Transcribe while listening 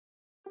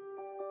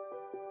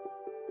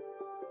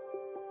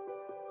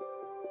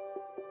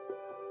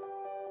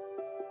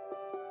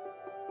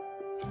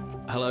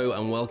Hello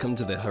and welcome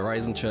to the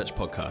Horizon Church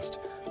podcast.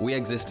 We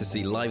exist to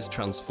see lives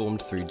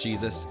transformed through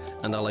Jesus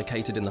and are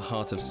located in the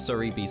heart of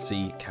Surrey,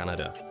 BC,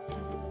 Canada.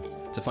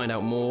 To find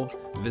out more,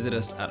 visit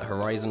us at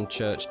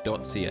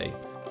horizonchurch.ca.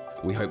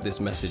 We hope this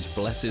message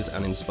blesses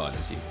and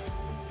inspires you.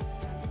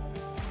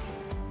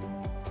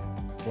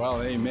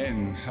 Well,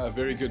 amen. A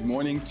very good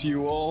morning to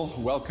you all.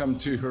 Welcome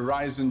to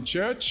Horizon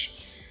Church.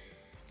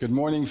 Good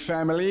morning,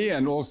 family,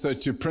 and also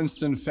to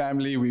Princeton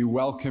family. We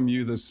welcome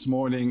you this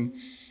morning,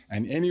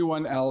 and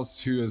anyone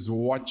else who is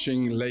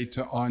watching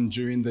later on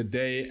during the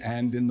day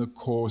and in the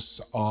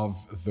course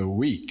of the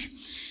week.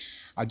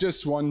 I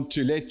just want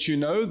to let you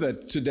know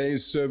that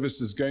today's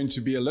service is going to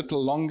be a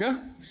little longer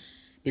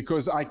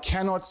because I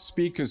cannot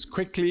speak as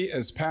quickly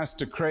as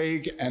Pastor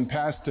Craig and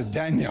Pastor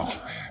Daniel.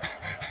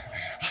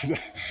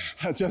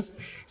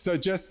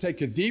 Just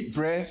take a deep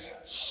breath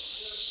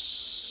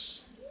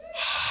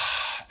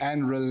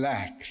and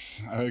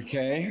relax,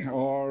 okay?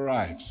 All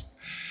right.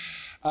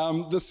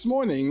 This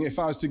morning, if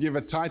I was to give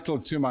a title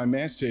to my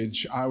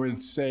message, I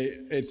would say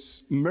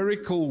it's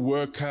Miracle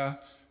Worker,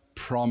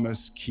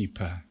 Promise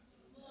Keeper.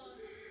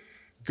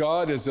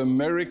 God is a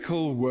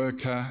miracle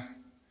worker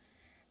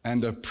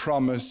and a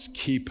promise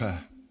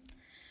keeper.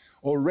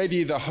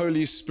 Already the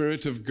Holy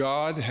Spirit of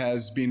God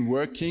has been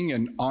working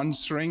and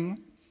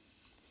answering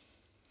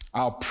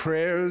our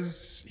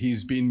prayers.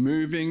 He's been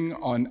moving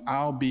on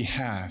our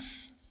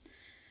behalf.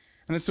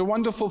 And it's a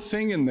wonderful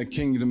thing in the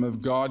kingdom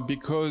of God,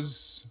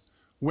 because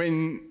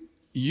when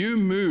you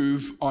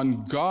move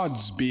on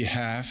God's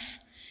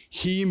behalf,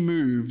 He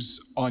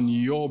moves on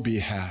your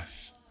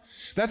behalf.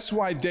 That's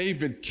why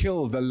David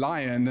killed the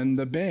lion and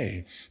the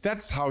bear.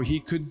 That's how he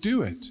could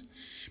do it.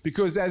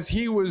 Because as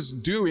he was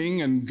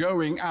doing and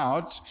going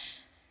out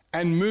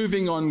and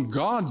moving on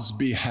God's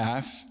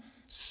behalf,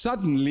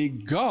 suddenly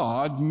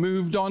God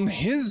moved on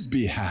his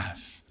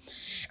behalf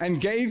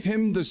and gave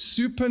him the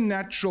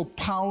supernatural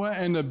power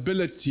and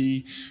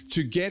ability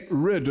to get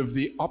rid of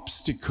the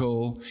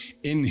obstacle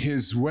in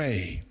his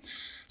way.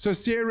 So,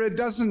 Sarah, it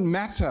doesn't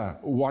matter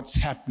what's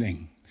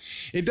happening.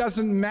 It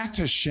doesn't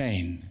matter,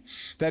 Shane,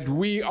 that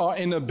we are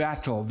in a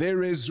battle.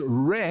 There is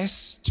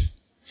rest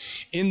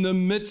in the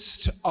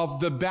midst of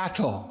the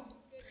battle.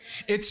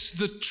 It's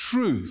the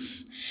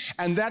truth,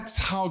 and that's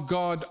how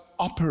God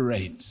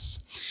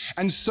operates.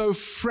 And so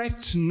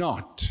fret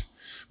not,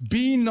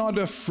 be not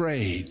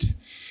afraid.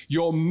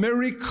 Your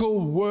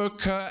miracle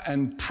worker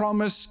and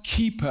promise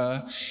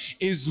keeper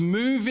is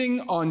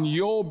moving on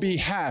your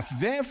behalf.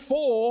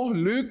 Therefore,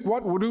 Luke,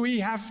 what do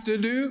we have to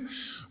do?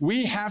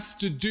 We have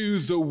to do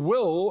the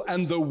will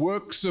and the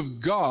works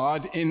of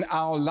God in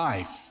our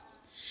life.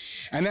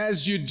 And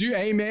as you do,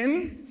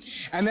 amen,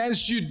 and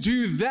as you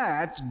do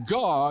that,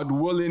 God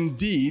will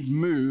indeed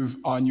move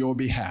on your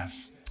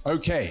behalf.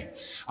 Okay,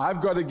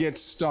 I've got to get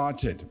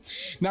started.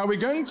 Now we're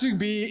going to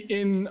be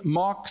in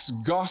Mark's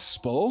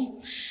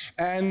Gospel,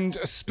 and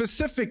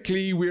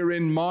specifically we're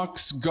in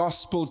Mark's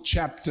Gospel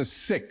chapter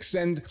 6.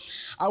 And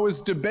I was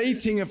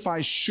debating if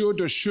I should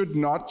or should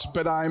not,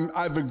 but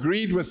I've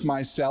agreed with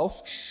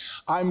myself.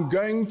 I'm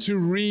going to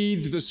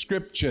read the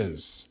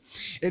scriptures.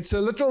 It's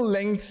a little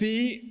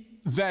lengthy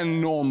than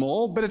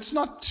normal, but it's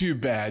not too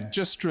bad.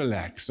 Just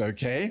relax,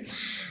 okay?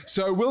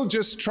 So we'll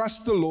just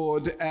trust the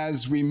Lord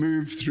as we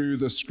move through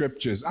the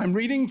scriptures. I'm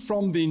reading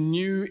from the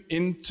New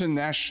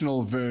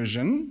International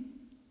Version,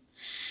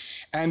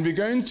 and we're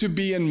going to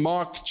be in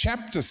Mark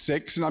chapter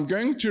 6, and I'm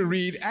going to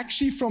read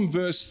actually from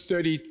verse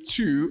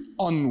 32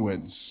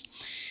 onwards.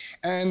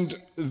 And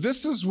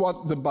this is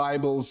what the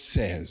Bible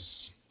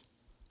says.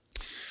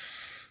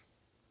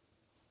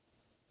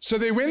 So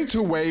they went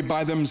away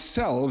by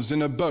themselves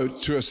in a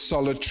boat to a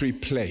solitary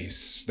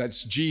place.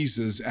 That's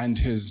Jesus and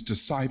his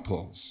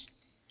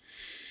disciples.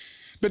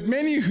 But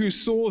many who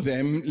saw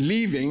them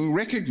leaving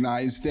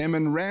recognized them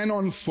and ran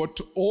on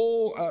foot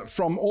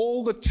from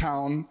all the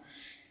town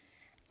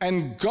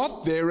and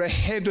got there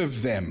ahead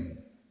of them.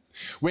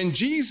 When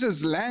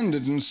Jesus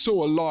landed and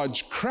saw a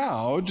large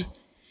crowd,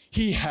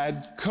 he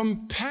had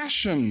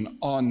compassion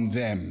on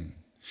them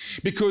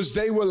because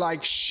they were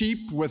like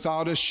sheep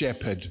without a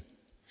shepherd.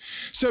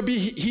 So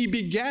he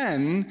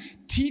began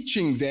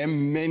teaching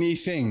them many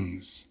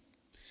things.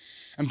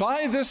 And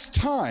by this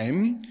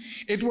time,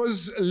 it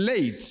was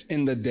late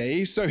in the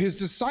day, so his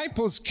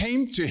disciples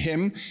came to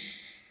him.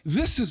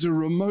 This is a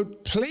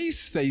remote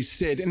place, they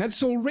said, and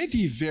it's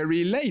already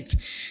very late.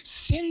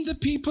 Send the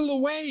people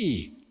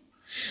away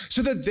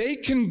so that they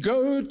can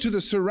go to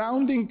the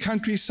surrounding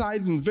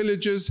countryside and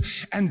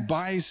villages and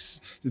buy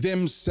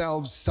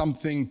themselves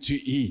something to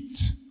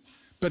eat.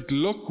 But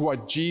look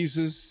what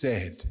Jesus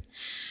said.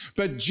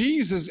 But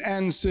Jesus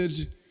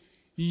answered,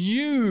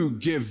 "You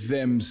give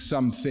them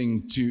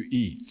something to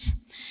eat."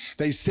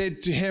 They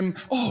said to him,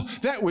 "Oh,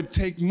 that would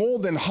take more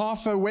than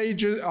half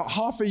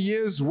a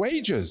year's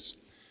wages.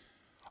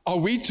 Are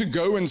we to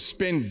go and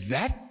spend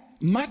that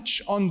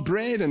much on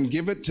bread and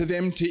give it to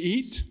them to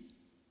eat?"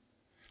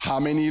 "How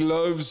many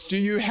loaves do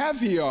you have?"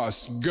 he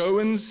asked. "Go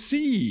and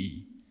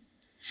see."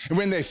 And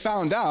when they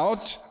found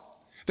out,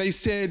 they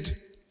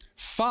said,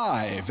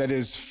 5, that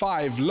is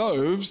 5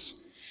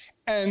 loaves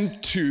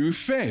and 2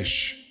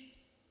 fish.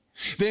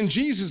 Then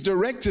Jesus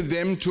directed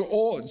them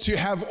to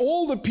have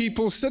all the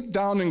people sit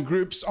down in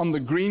groups on the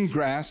green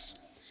grass.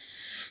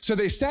 So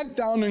they sat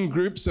down in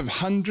groups of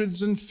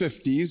hundreds and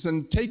fifties,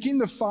 and taking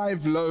the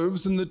 5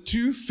 loaves and the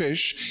 2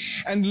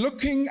 fish, and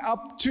looking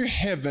up to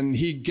heaven,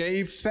 he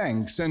gave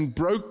thanks and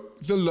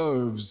broke the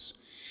loaves.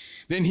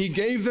 Then he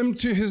gave them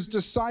to his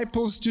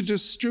disciples to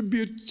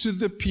distribute to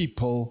the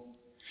people.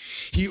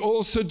 He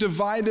also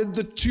divided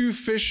the 2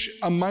 fish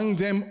among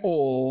them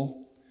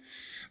all.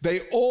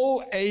 They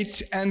all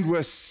ate and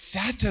were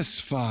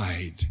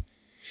satisfied.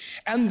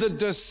 And the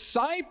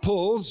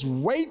disciples,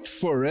 wait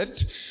for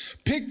it,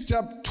 picked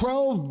up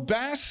 12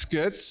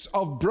 baskets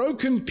of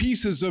broken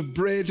pieces of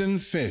bread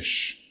and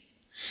fish.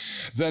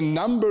 The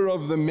number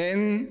of the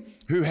men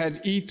who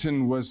had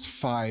eaten was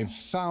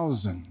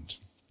 5,000.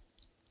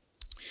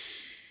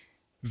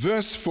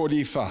 Verse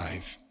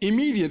 45,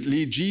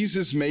 immediately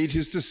Jesus made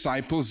his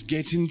disciples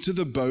get into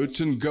the boat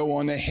and go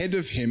on ahead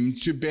of him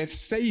to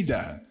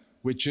Bethsaida,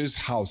 which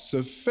is house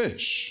of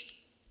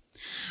fish,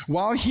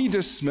 while he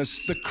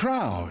dismissed the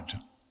crowd.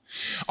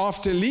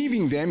 After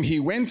leaving them, he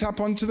went up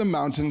onto the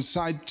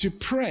mountainside to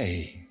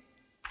pray.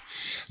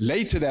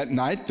 Later that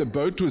night, the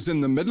boat was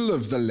in the middle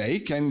of the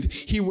lake, and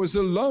he was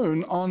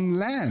alone on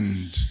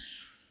land.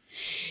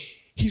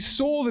 He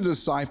saw the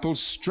disciples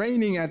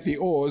straining at the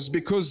oars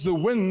because the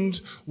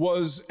wind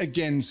was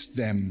against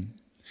them.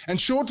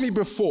 And shortly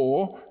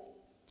before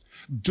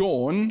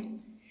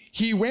dawn,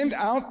 he went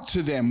out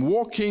to them,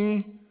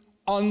 walking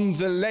on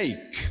the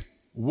lake,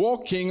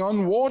 walking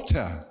on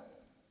water.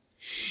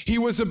 He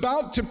was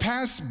about to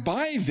pass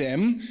by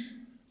them,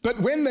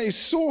 but when they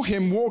saw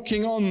him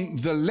walking on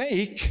the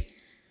lake,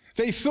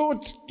 they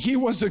thought he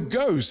was a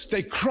ghost.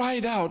 They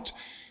cried out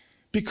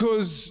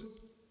because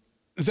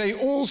they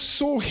all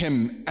saw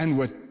him and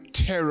were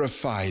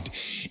terrified.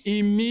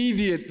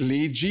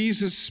 Immediately,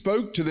 Jesus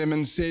spoke to them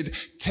and said,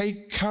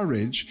 "Take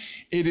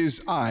courage, it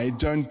is I,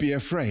 don't be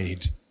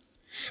afraid."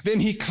 Then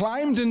he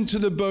climbed into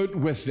the boat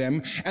with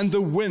them, and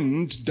the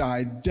wind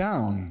died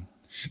down.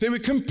 They were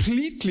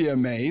completely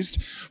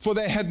amazed, for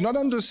they had not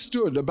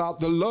understood about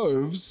the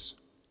loaves.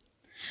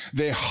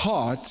 Their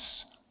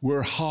hearts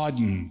were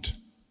hardened.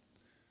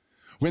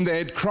 When they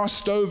had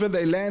crossed over,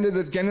 they landed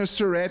at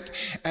Gennesaret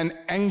and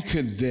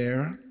anchored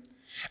there.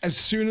 As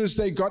soon as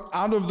they got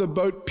out of the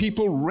boat,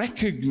 people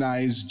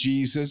recognized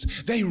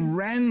Jesus. They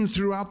ran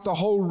throughout the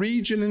whole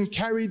region and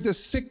carried the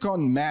sick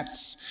on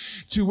mats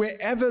to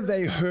wherever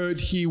they heard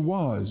he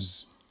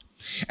was.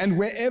 And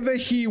wherever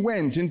he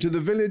went into the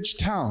village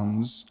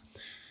towns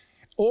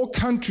or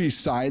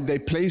countryside, they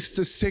placed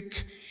the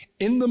sick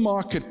in the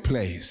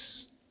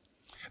marketplace.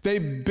 They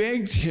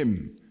begged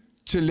him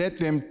to let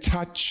them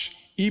touch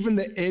even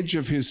the edge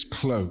of his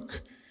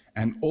cloak,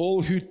 and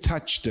all who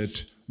touched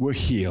it were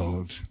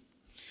healed.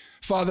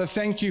 Father,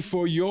 thank you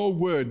for your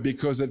word,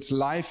 because it's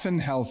life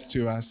and health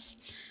to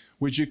us.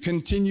 Would you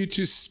continue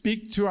to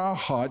speak to our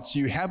hearts?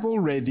 You have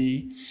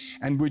already,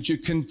 and would you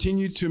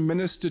continue to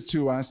minister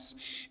to us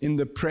in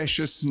the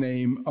precious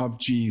name of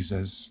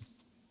Jesus.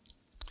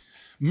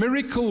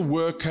 Miracle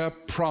worker,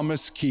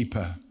 promise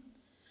keeper.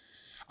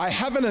 I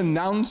have an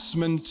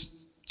announcement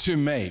to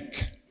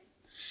make.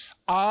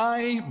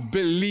 I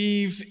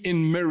believe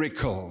in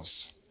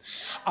miracles.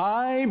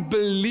 I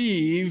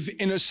believe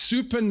in a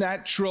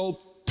supernatural,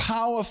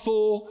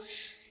 powerful,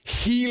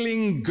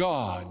 healing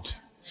God.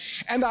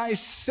 And I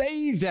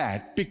say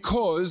that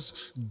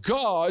because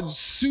God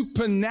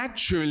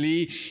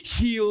supernaturally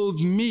healed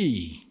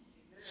me.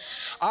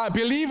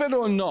 Believe it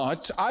or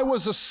not, I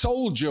was a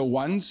soldier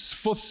once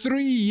for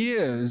 3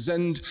 years,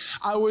 and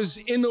I was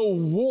in a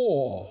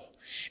war.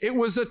 It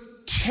was a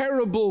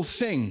terrible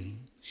thing.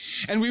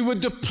 And we were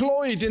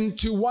deployed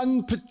into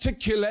one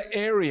particular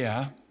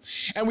area,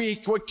 and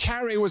it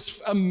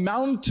was a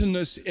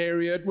mountainous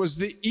area. It was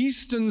the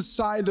eastern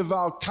side of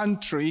our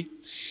country,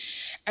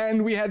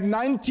 and we had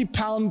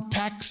 90-pound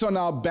packs on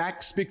our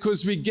backs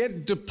because we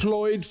get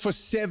deployed for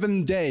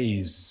 7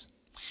 days.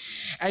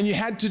 And you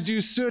had to do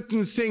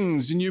certain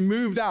things, and you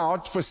moved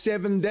out for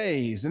 7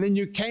 days, and then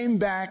you came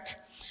back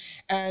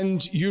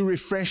and you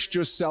refreshed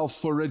yourself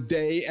for a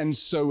day, and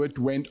so it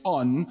went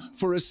on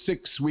for a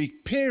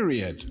 6-week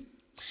period.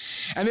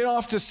 And then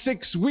after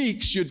 6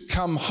 weeks, you'd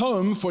come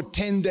home for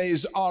 10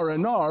 days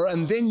R&R,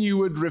 and then you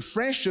would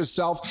refresh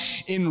yourself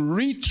in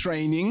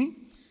retraining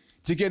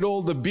to get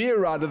all the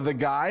beer out of the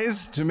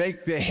guys, to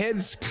make their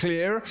heads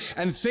clear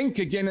and think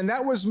again. And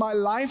that was my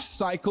life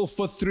cycle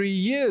for 3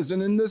 years.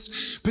 And in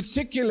this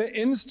particular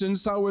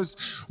instance,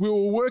 we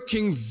were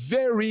working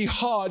very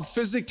hard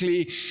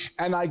physically,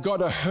 and I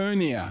got a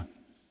hernia.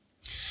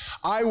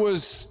 I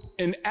was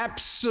in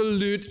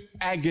absolute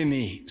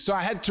agony. So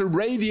I had to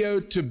radio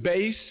to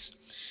base.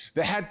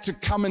 They had to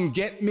come and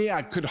get me.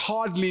 I could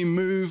hardly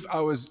move.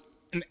 I was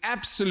in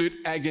absolute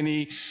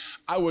agony.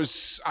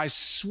 I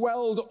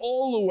swelled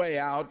all the way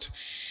out,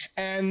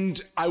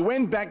 and I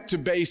went back to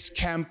base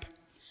camp.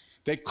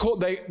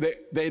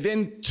 They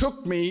then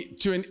took me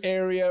to an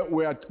area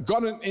where I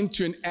got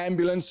into an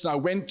ambulance, and I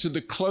went to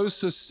the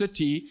closest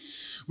city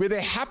where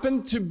there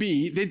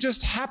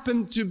just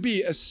happened to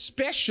be a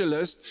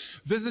specialist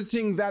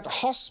visiting that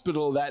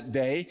hospital that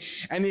day,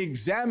 and he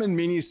examined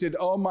me and he said,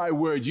 "Oh my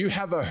word, you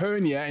have a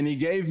hernia," and he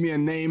gave me a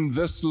name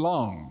this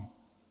long.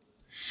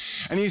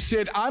 And he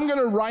said, "I'm going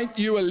to write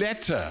you a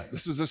letter."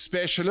 This is a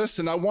specialist,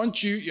 and I'm going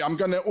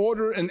to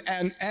order an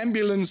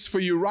ambulance for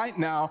you right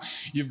now.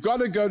 You've got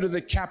to go to the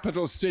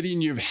capital city,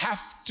 and you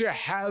have to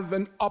have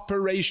an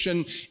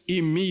operation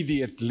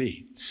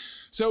immediately.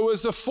 So it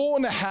was a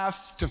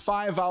 4.5 to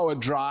 5 hour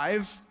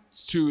drive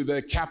to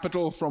the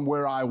capital from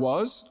where I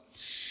was.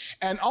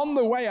 And on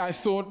the way, I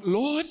thought,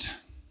 "Lord,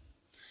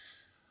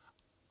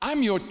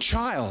 I'm your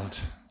child."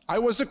 I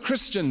was a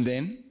Christian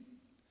then.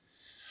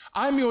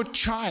 "I'm your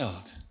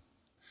child.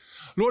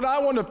 Lord, I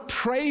want to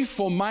pray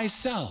for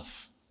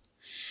myself.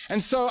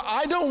 And so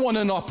I don't want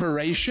an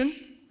operation."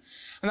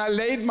 And I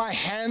laid my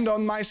hand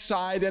on my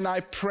side and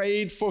I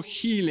prayed for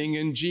healing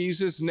in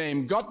Jesus'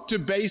 name. Got to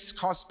base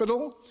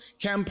hospital,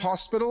 Camp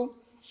Hospital.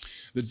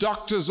 The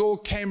doctors all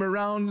came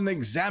around and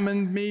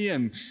examined me,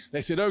 and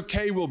they said,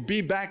 "Okay, we'll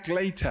be back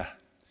later."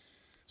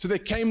 So they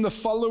came the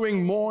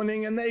following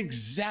morning and they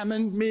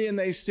examined me and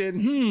they said,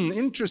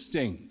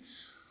 "Interesting.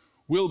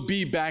 We'll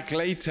be back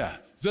later."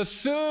 The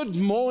third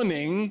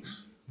morning,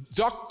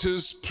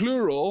 doctors,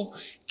 plural,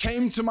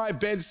 came to my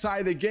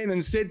bedside again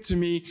and said to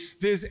me,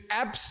 "There's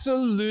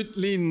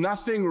absolutely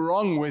nothing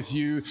wrong with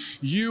you.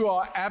 You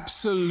are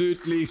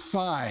absolutely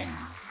fine."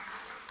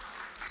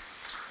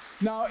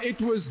 Now, it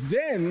was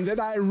then that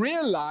I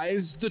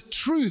realized the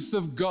truth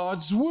of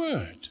God's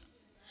word,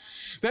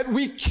 that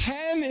we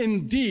can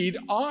indeed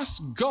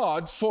ask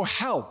God for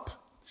help.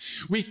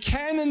 We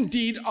can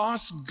indeed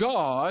ask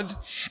God,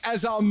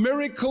 as our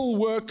miracle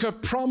worker,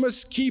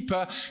 promise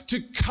keeper,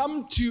 to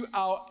come to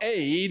our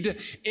aid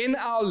in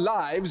our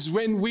lives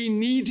when we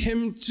need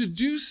him to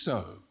do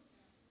so.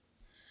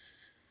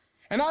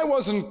 And I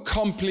wasn't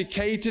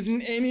complicated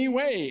in any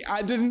way.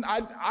 I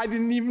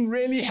didn't even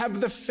really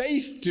have the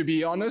faith, to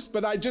be honest,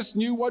 but I just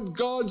knew what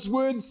God's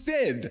word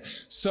said,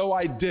 so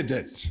I did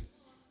it.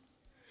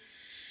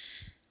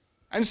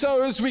 And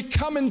so as we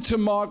come into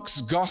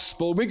Mark's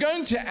gospel, we're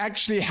going to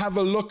actually have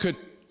a look at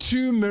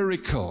 2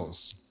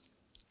 miracles.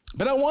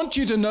 But I want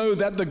you to know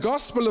that the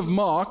Gospel of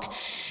Mark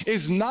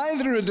is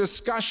neither a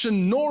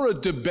discussion nor a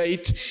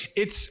debate.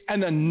 It's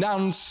an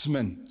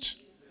announcement.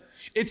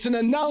 It's an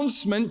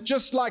announcement,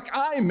 just like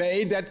I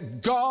made,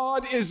 that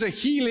God is a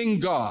healing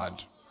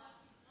God.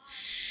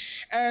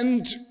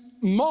 And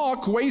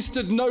Mark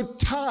wasted no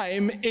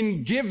time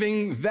in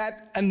giving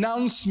that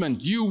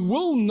announcement. You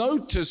will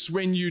notice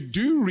when you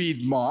do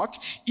read Mark,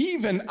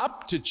 even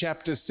up to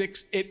chapter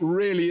 6, it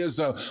really is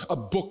a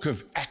book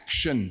of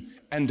action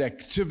and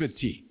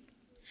activity.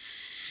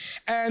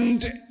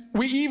 And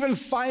we even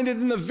find it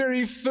in the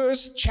very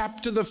first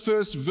chapter, the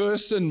first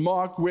verse in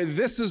Mark, where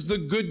this is the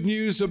good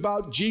news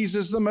about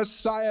Jesus, the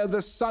Messiah,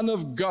 the Son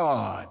of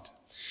God.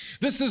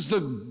 This is the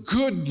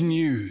good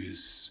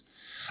news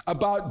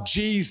about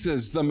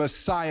Jesus, the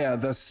Messiah,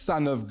 the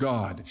Son of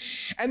God.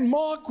 And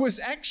Mark was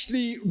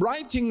actually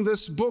writing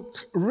this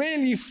book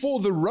really for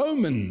the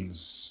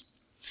Romans.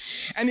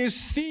 And his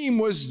theme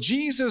was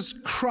Jesus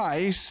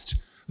Christ,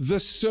 the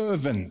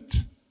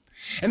servant.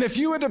 And if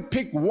you were to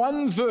pick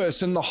one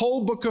verse in the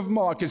whole book of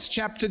Mark, it's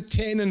chapter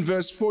 10 and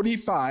verse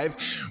 45,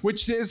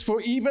 which says,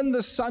 "For even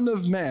the Son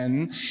of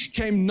Man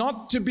came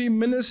not to be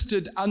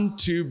ministered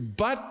unto,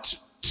 but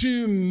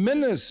to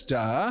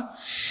minister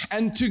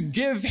and to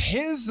give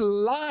his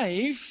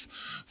life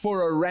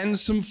for a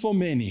ransom for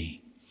many."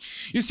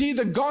 You see,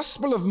 the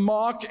Gospel of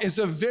Mark is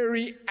a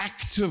very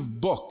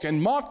active book,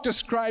 and Mark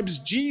describes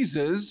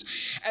Jesus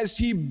as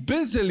he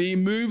busily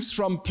moves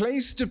from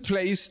place to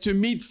place to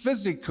meet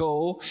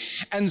physical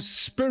and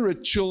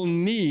spiritual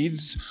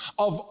needs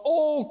of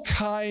all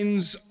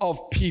kinds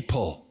of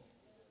people.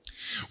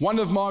 One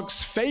of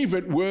Mark's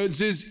favorite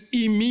words is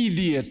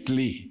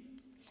immediately.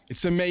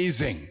 It's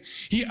amazing.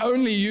 He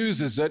only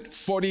uses it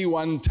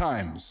 41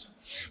 times.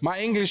 My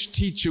English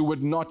teacher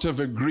would not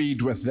have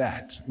agreed with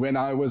that when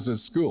I was at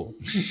school.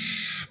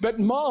 But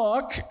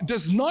Mark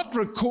does not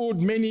record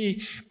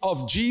many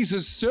of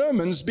Jesus'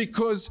 sermons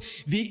because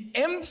the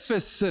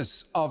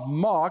emphasis of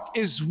Mark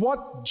is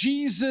what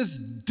Jesus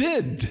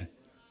did,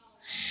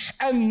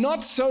 and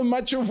not so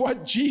much of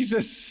what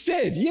Jesus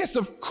said. Yes,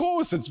 of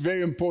course, it's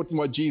very important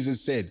what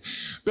Jesus said,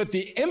 but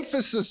the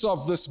emphasis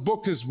of this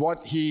book is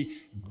what he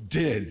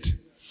did.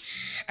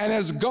 And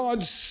as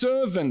God's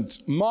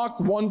servant, Mark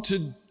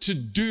wanted to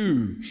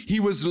do. He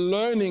was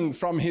learning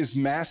from his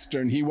master,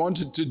 and he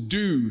wanted to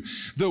do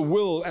the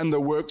will and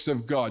the works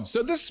of God.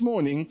 So this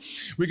morning,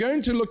 we're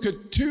going to look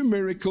at 2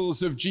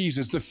 miracles of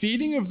Jesus, the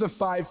feeding of the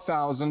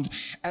 5,000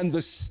 and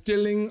the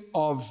stilling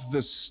of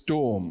the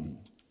storm.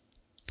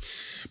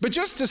 But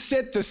just to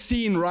set the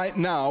scene right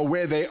now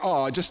where they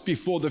are, just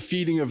before the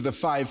feeding of the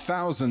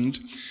 5,000,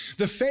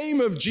 the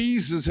fame of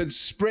Jesus had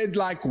spread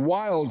like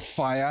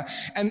wildfire,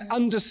 and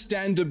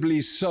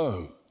understandably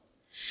so.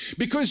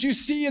 Because you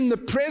see, in the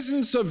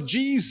presence of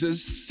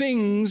Jesus,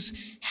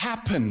 things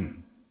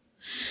happen.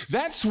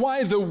 That's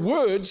why the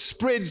word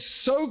spread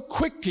so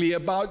quickly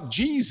about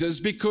Jesus,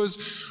 because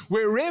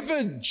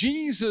wherever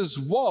Jesus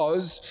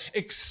was,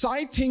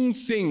 exciting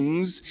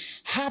things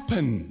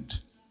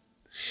happened.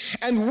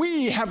 And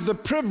we have the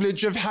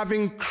privilege of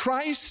having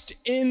Christ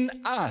in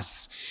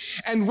us.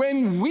 And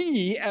when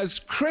we as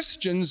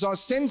Christians are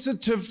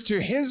sensitive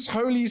to His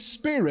Holy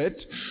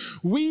Spirit,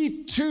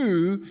 we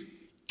too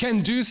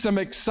can do some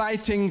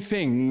exciting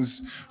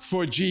things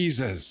for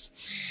Jesus.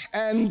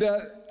 And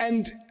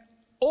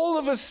all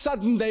of a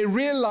sudden they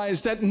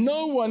realized that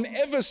no one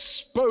ever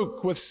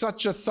spoke with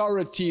such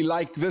authority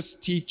like this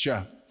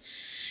teacher.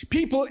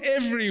 People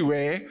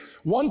everywhere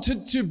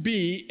wanted to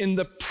be in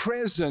the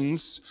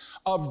presence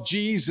of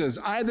Jesus,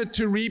 either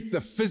to reap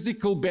the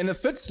physical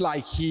benefits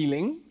like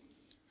healing,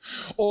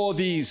 or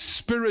the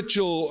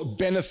spiritual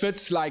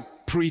benefits like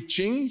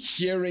preaching,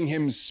 hearing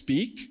Him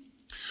speak,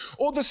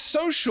 or the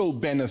social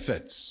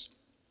benefits.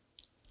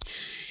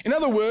 In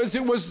other words,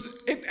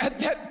 at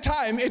that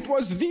time, it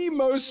was the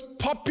most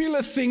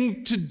popular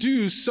thing to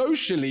do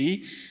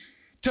socially,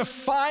 to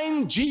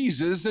find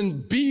Jesus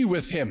and be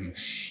with Him.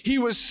 He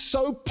was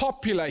so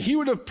popular. We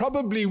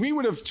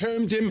would have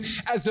termed Him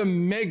as a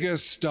mega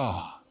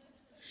star.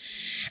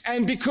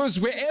 And because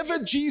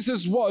wherever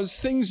Jesus was,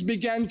 things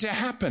began to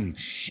happen.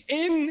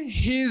 In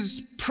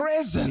His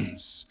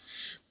presence,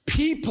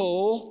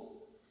 people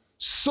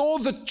saw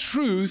the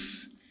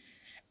truth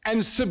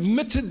and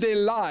submitted their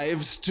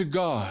lives to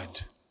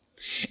God.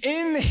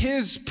 In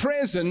His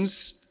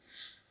presence,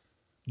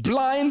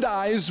 blind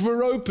eyes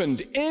were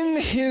opened. In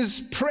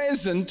His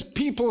presence,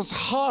 people's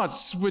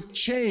hearts were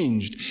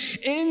changed.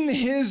 In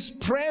His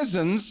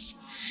presence,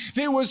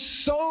 there was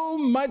so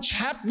much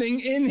happening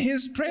in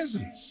His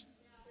presence.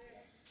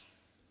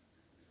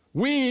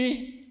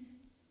 We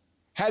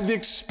had the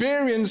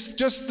experience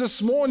just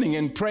this morning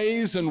in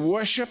praise and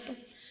worship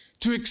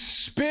to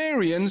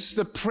experience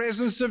the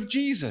presence of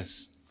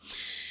Jesus.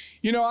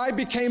 You know, I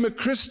became a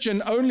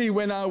Christian only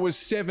when I was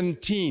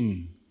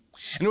 17.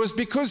 And it was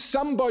because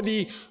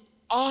somebody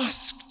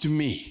asked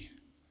me.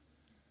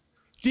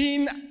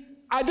 Dean,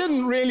 I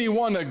didn't really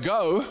want to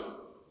go.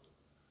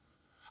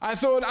 I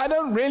thought, I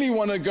don't really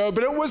want to go,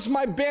 but it was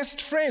my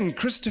best friend,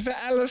 Christopher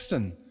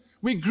Allison.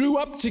 We grew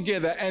up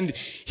together and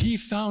he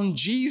found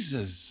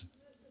Jesus.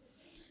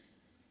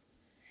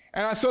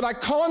 And I thought, I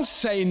can't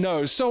say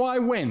no, so I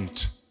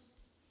went.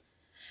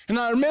 And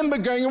I remember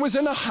going, it was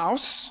in a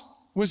house,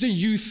 it was a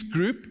youth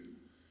group.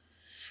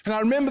 And I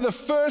remember the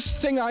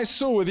first thing I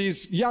saw were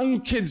these young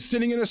kids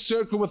sitting in a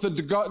circle with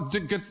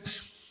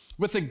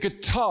a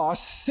guitar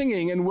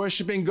singing and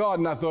worshiping God.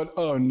 And I thought,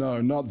 oh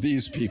no, not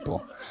these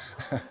people.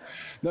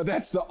 No,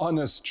 that's the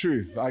honest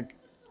truth.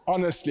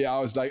 Honestly, I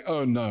was like,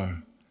 oh no.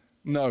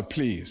 No,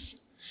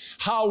 please.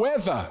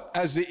 However,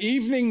 as the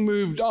evening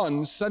moved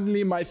on,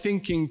 suddenly my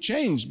thinking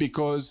changed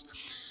because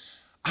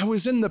I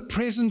was in the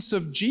presence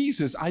of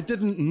Jesus. I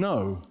didn't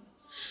know.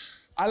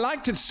 I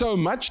liked it so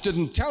much,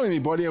 didn't tell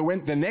anybody. I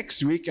went the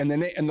next week, and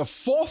the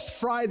fourth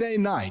Friday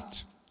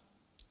night,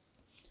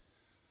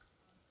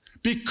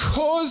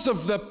 because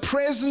of the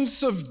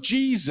presence of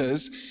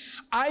Jesus,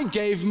 I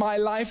gave my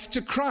life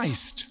to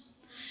Christ.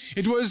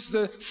 It was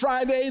the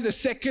Friday, the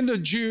 2nd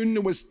of June,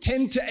 it was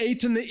 10 to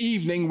 8 in the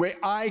evening where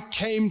I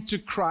came to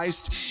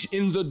Christ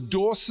in the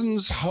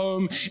Dawson's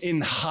home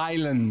in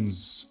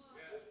Highlands.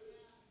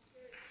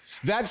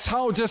 That's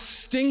how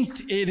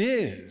distinct it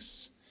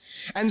is.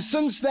 And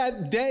since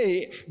that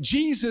day,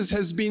 Jesus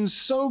has been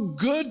so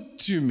good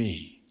to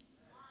me.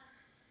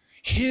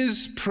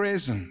 His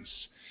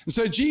presence. And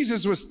so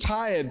Jesus was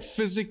tired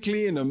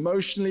physically and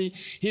emotionally.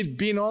 He'd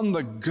been on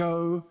the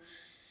go.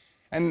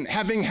 And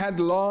having had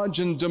large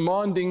and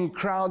demanding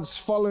crowds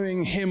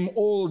following him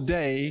all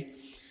day,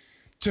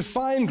 to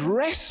find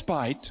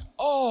respite,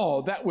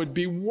 oh, that would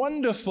be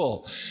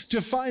wonderful.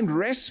 To find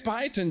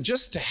respite and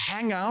just to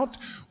hang out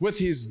with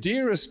his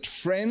dearest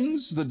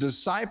friends, the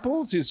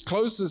disciples, his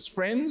closest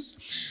friends.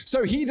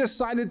 So he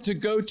decided to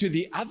go to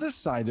the other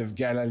side of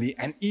Galilee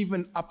and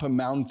even up a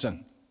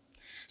mountain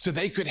so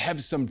they could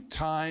have some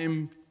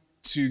time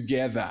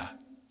together.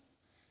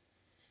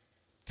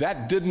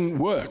 That didn't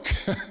work.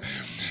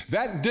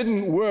 That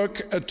didn't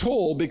work at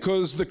all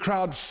because the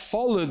crowd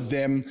followed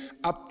them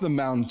up the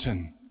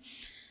mountain.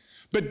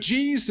 But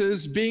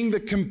Jesus, being the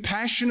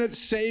compassionate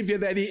Savior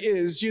that He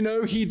is, you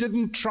know, He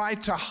didn't try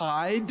to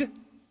hide.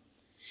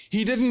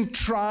 He didn't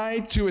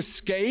try to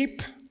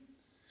escape.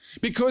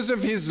 Because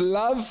of His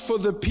love for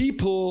the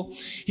people,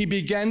 He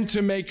began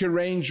to make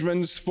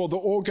arrangements for the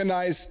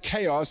organized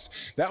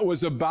chaos that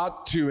was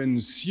about to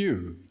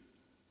ensue.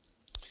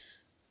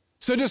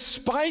 So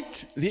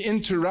despite the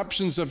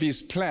interruptions of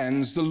His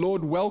plans, the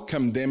Lord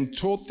welcomed them,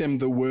 taught them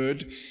the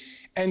word,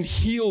 and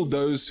healed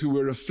those who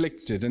were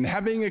afflicted. And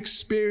having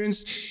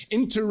experienced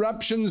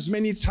interruptions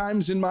many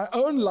times in my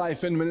own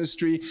life and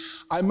ministry,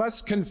 I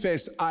must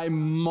confess I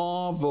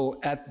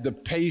marvel at the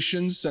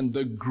patience and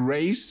the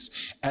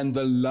grace and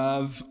the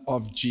love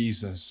of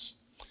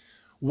Jesus.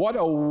 What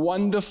a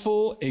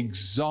wonderful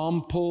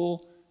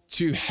example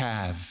to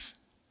have.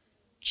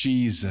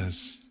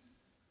 Jesus.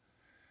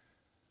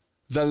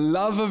 The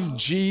love of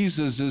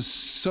Jesus is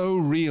so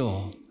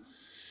real.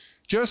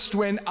 Just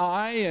when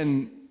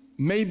and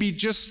maybe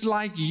just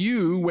like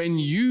you, when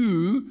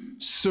you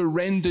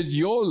surrendered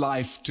your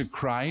life to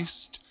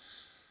Christ,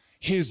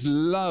 His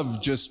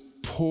love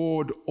just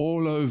poured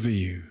all over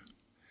you.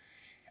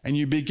 And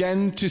you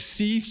began to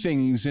see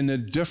things in a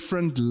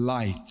different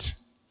light.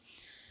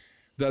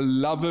 The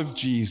love of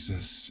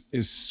Jesus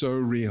is so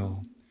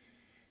real.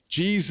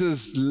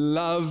 Jesus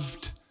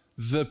loved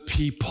the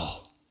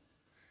people.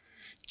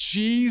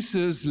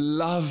 Jesus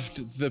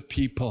loved the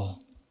people.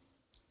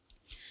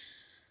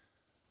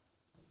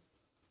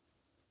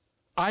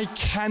 I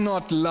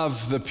cannot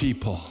love the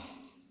people.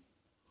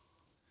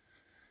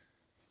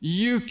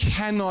 You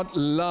cannot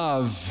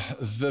love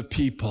the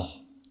people.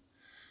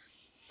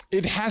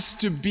 It has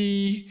to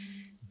be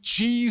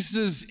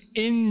Jesus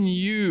in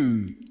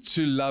you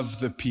to love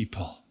the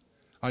people.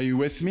 Are you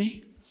with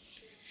me?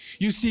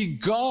 You see,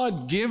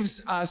 God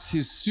gives us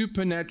His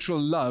supernatural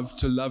love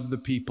to love the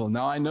people.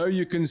 Now, I know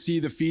you can see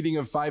the feeding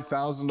of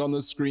 5,000 on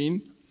the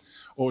screen,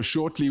 or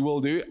shortly will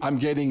do. I'm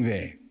getting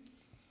there.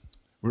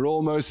 We're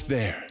almost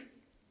there.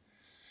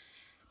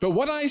 But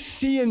what I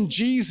see in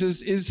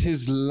Jesus is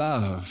His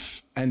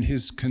love and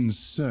His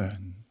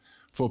concern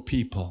for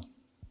people.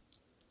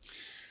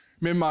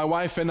 Remember, my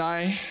wife and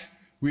I,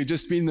 we had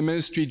just been in the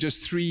ministry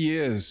just 3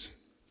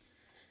 years,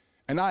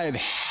 and I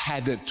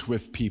had it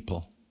with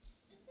people.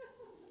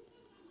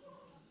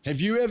 Have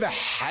you ever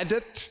had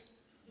it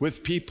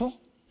with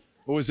people,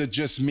 or is it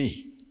just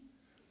me?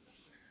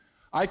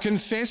 I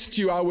confess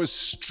to you, I was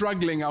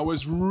struggling. I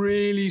was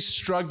really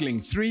struggling.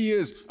 3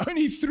 years,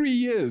 only 3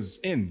 years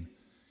in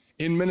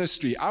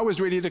ministry. I was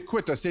ready to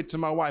quit. I said to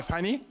my wife,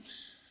 honey,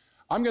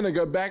 I'm going to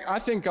go back. I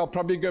think I'll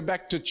probably go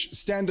back to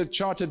Standard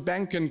Chartered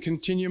Bank and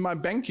continue my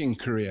banking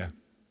career.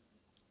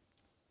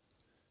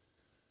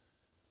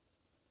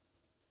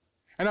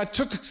 And I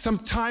took some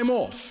time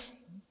off,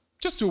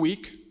 just a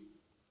week.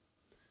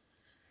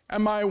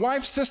 And my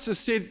wife's sister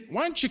said,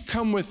 why don't you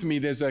come with me?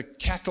 There's a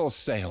cattle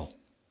sale.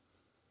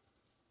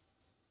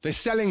 They're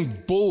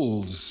selling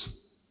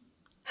bulls,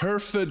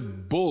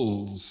 Hereford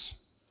bulls.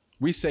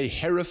 We say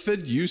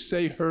Hereford, you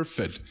say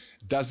Hereford.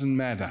 Doesn't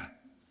matter.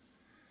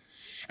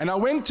 And I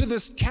went to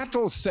this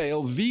cattle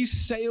sale, the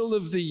sale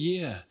of the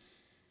year.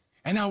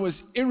 And I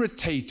was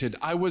irritated.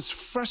 I was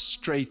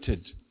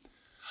frustrated.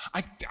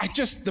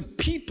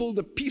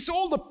 It's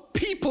all the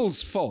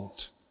people's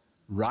fault,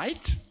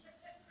 right?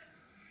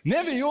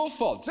 Never your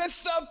fault.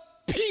 That's the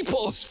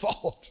people's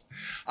fault.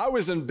 I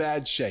was in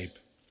bad shape.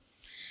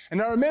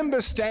 And I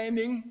remember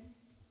standing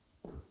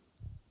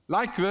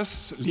like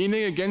this,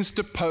 leaning against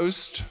a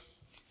post,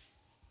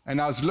 and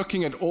I was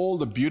looking at all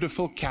the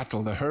beautiful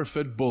cattle, the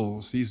Hereford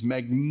bulls, these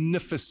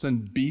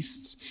magnificent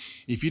beasts.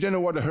 If you don't know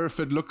what a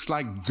Hereford looks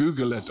like,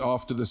 Google it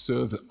after the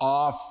service.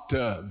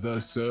 After the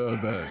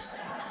service.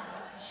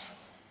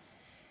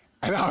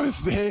 And I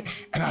was there,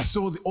 and I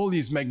saw all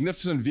these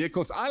magnificent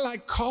vehicles. I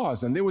like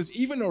cars, and there was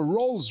even a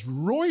Rolls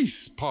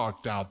Royce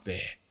parked out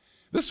there.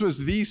 This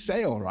was the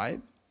sale, right?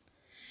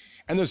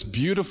 And this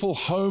beautiful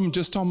home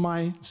just on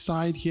my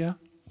side here.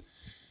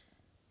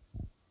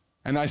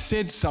 And I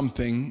said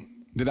something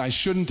that I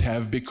shouldn't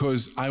have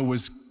because I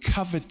was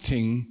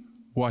coveting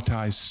what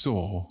I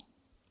saw.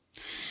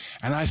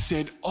 And I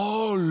said,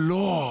 oh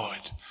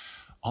Lord,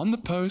 on the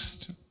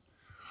post,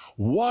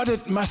 what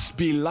it must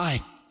be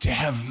like to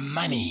have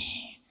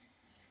money.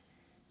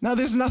 Now,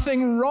 there's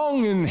nothing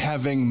wrong in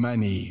having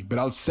money, but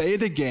I'll say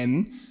it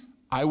again.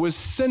 I was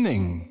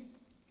sinning.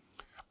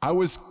 I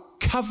was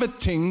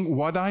coveting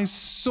what I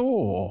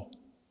saw.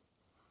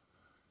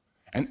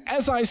 And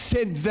as I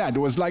said that, it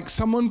was like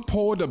someone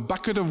poured a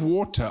bucket of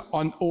water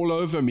all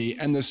over me,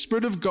 and the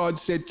Spirit of God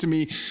said to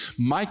me,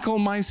 Michael,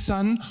 my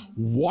son,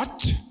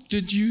 what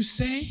did you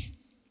say?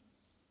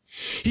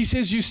 He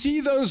says, you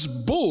see those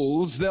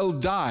bulls, they'll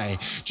die.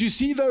 Do you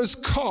see those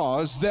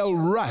cars? They'll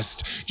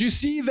rust. Do you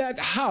see that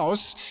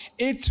house?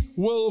 It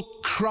will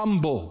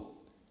crumble.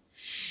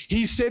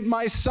 He said,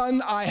 my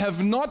son, I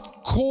have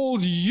not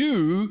called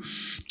you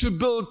to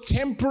build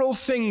temporal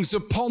things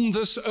upon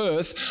this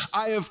earth.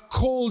 I have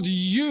called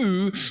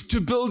you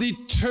to build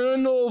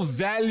eternal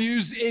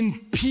values in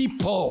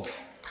people.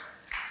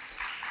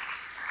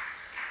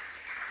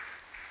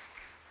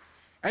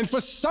 And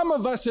for some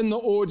of us in the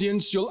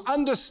audience, you'll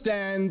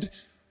understand,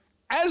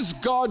 as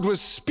God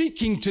was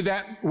speaking to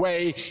that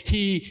way,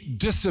 He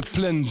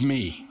disciplined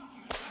me.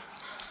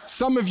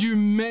 Some of you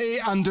may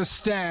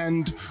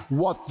understand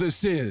what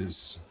this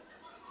is.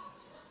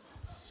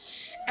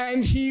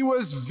 And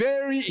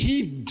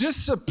He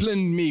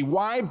disciplined me.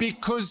 Why?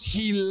 Because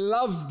He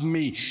loved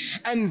me.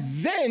 And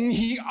then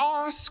He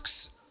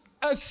asks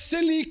a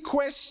silly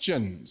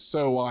question,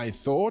 so I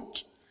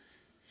thought.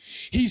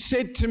 He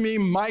said to me,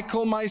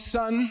 Michael, my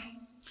son,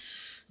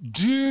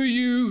 do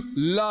you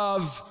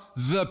love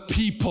the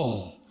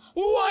people?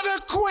 What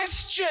a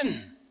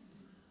question!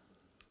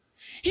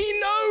 He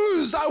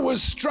knows I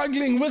was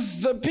struggling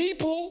with the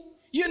people.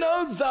 You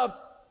know, the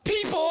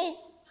people.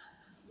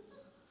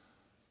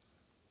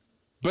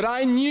 But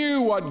I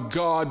knew what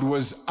God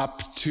was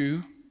up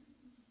to.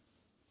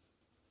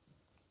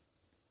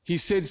 He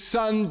said,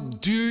 son,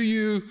 do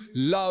you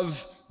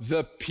love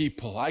the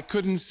people? I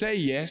couldn't say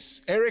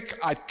yes. Eric,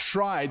 I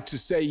tried to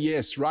say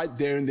yes right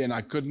there and then.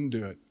 I couldn't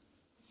do it.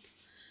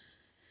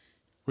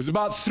 It was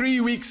about 3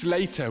 weeks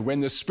later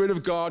when the Spirit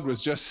of God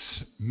was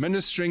just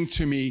ministering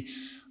to me.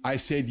 I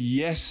said,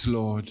 yes,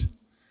 Lord,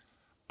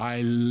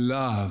 I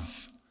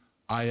love,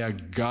 I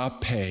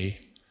agape,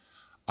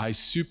 I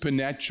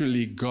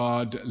supernaturally,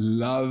 God,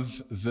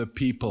 love the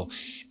people.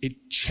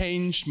 It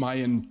changed my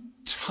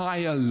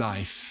entire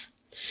life.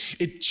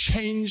 It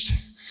changed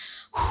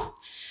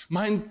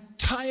my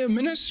entire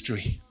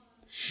ministry.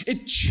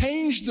 It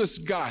changed this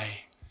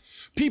guy.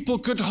 People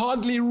could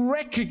hardly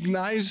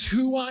recognize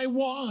who I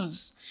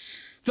was.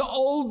 The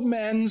old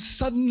man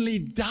suddenly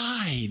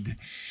died,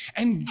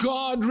 and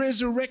God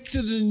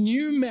resurrected a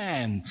new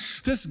man.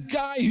 This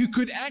guy who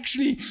could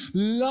actually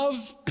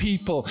love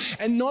people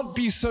and not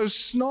be so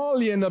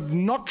snarly and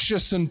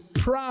obnoxious and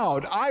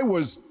proud. I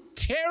was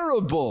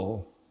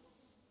terrible.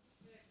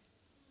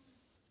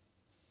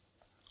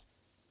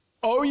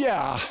 Oh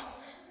yeah,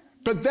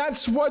 but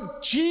that's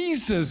what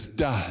Jesus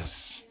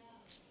does.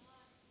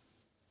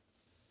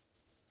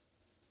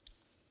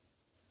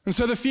 And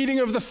so the feeding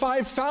of the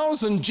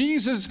 5,000,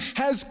 Jesus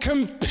has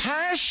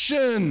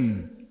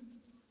compassion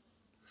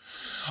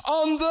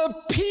on the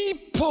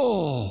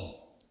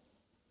people.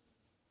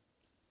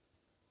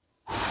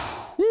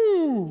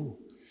 Woo.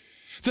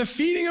 The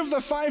feeding of the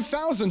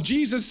 5,000,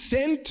 Jesus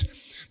sent,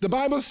 the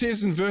Bible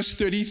says in verse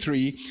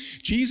 33,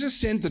 Jesus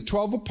sent the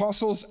 12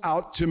 apostles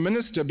out to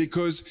minister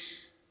because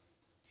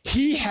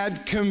he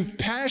had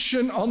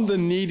compassion on the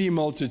needy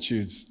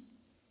multitudes.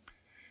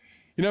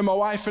 You know, my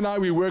wife and I,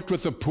 we worked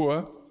with the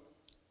poor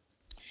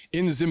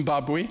in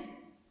Zimbabwe.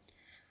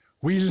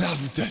 We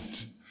loved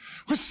it.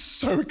 It was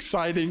so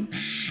exciting.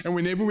 And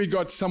whenever we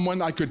got someone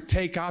I could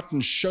take out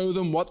and show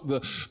them what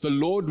the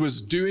Lord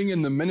was doing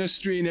in the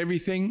ministry and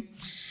everything,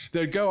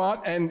 they'd go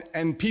out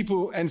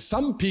and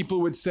some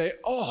people would say,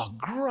 oh,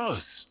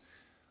 gross.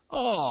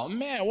 Oh,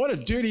 man, what a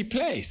dirty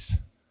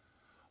place.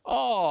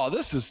 Oh,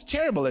 this is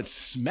terrible. It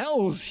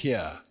smells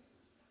here.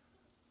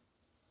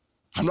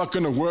 I'm not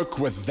going to work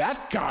with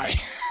that guy.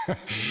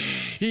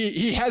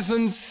 He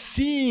hasn't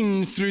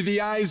seen through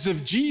the eyes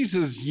of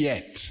Jesus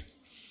yet.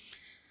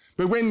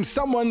 But when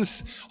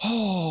someone's,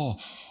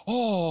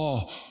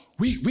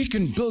 we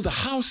can build a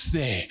house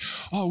there.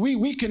 Oh,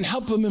 we can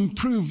help them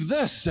improve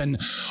this. And,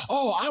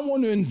 I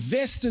want to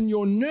invest in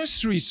your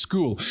nursery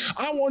school.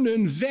 I want to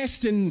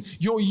invest in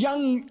your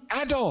young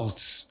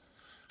adults.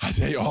 I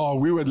say,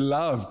 we would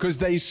love, because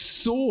they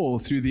saw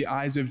through the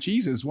eyes of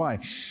Jesus. Why?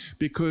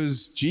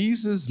 Because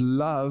Jesus'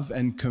 love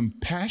and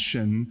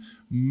compassion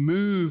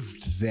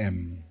moved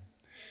them.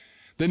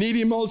 The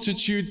needy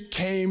multitude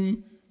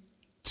came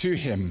to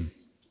him.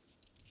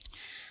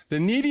 The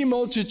needy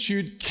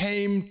multitude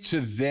came to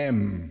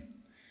them.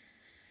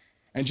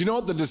 And you know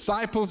what the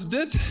disciples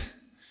did?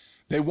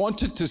 They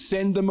wanted to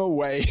send them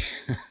away.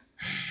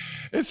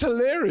 It's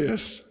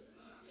hilarious.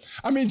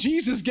 I mean,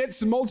 Jesus gets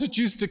the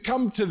multitudes to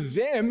come to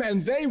them,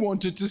 and they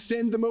wanted to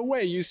send them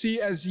away. You see,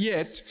 as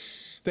yet,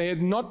 they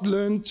had not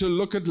learned to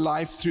look at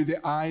life through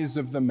the eyes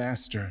of the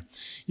Master.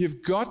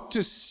 You've got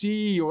to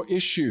see your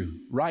issue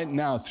right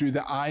now through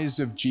the eyes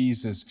of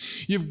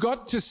Jesus. You've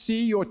got to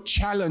see your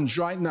challenge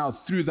right now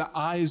through the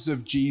eyes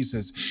of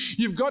Jesus.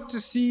 You've got to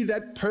see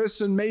that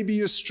person maybe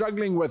you're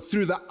struggling with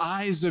through the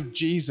eyes of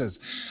Jesus.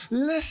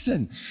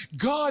 Listen,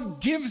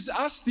 God gives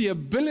us the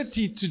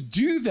ability to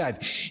do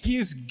that. He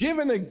has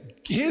given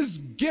His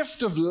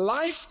gift of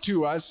life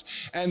to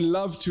us and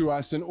love to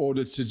us in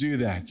order to do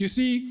that. You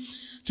see,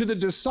 to the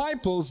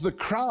disciples, the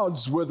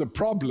crowds were the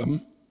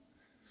problem.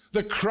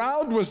 The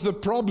crowd was the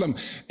problem.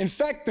 In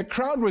fact, the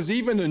crowd was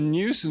even a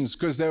nuisance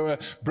because they were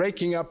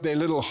breaking up their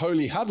little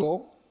holy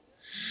huddle.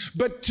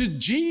 But to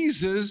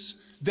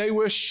Jesus, they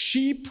were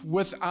sheep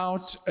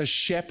without a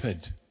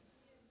shepherd.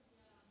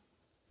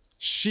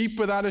 Sheep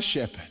without a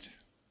shepherd.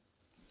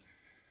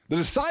 The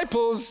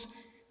disciples,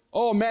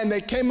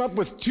 they came up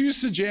with 2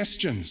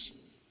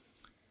 suggestions.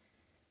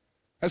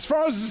 As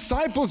far as the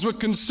disciples were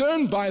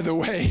concerned, by the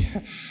way,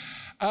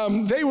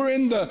 they were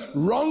in the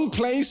wrong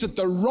place at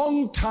the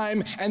wrong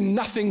time and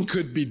nothing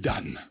could be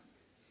done.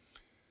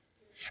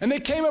 And they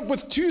came up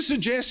with 2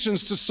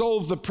 suggestions to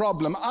solve the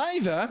problem.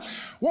 Either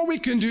what we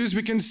can do is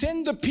we can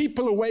send the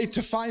people away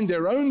to find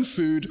their own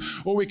food,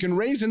 or we can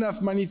raise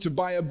enough money to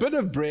buy a bit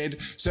of bread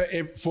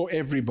for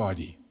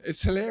everybody.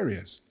 It's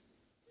hilarious.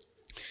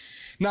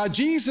 Now,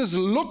 Jesus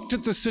looked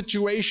at the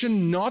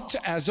situation not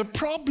as a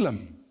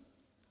problem.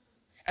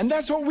 And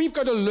that's what we've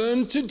got to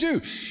learn to do.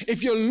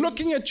 If you're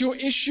looking at your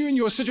issue and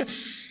your situation,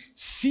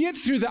 see it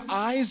through the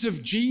eyes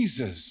of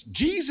Jesus.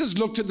 Jesus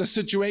looked at the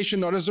situation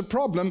not as a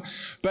problem,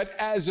 but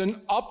as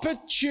an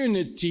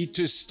opportunity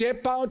to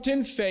step out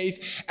in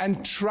faith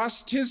and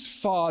trust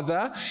his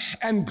Father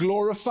and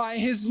glorify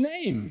his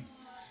name.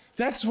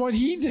 That's what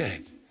he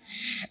did.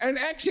 And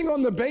acting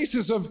on the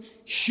basis of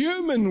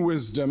human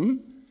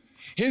wisdom,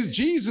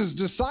 Jesus'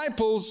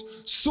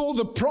 disciples saw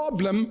the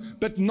problem,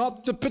 but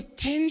not the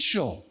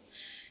potential.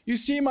 You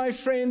see, my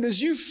friend,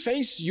 as you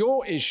face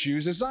your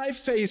issues, as I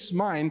face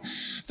mine,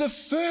 the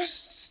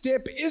first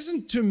step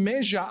isn't to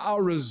measure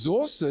our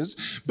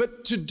resources,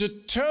 but to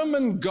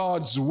determine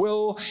God's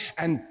will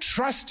and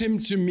trust Him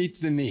to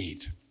meet the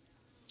need.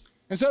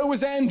 And so it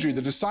was Andrew,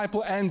 the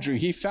disciple Andrew.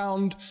 He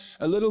found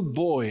a little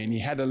boy and he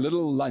had a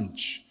little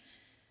lunch.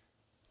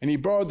 And he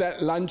borrowed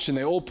that lunch and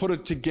they all put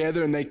it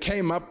together and they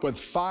came up with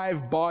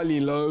 5 barley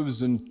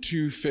loaves and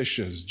 2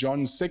 fishes.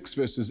 John 6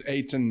 verses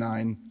 8 and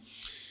 9.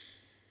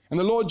 And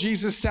the Lord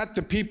Jesus sat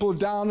the people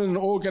down in an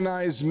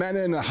organized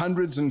manner in the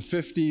hundreds and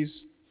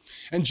fifties.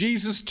 And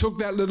Jesus took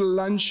that little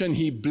lunch and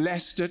he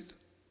blessed it.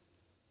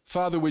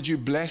 Father, would you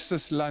bless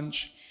this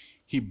lunch?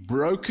 He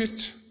broke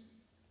it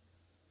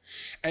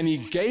and he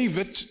gave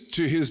it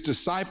to his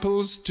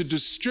disciples to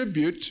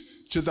distribute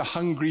to the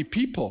hungry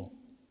people.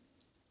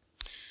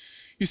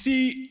 You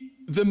see,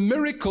 the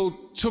miracle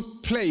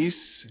took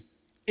place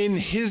in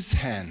his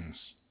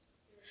hands.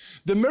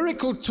 The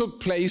miracle took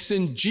place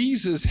in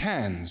Jesus'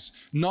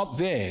 hands, not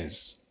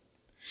theirs.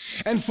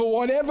 And for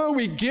whatever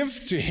we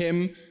give to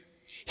him,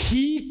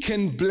 he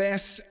can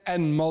bless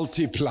and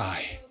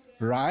multiply,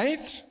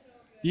 right?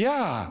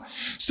 Yeah.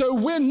 So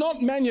we're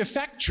not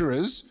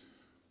manufacturers.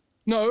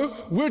 No,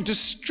 we're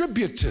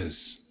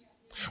distributors.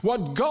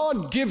 What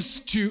God gives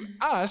to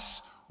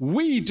us,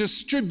 we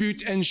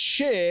distribute and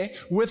share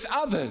with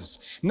others.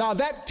 Now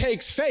that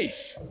takes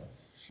faith.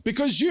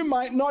 Because you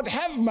might not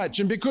have much,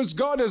 and because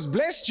God has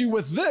blessed you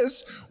with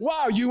this,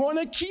 wow, you want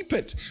to keep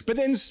it. But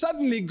then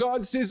suddenly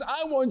God says,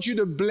 I want you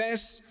to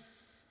bless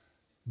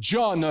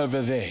John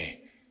over there.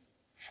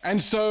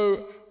 And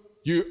so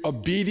you're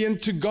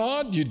obedient to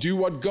God, you do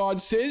what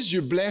God says,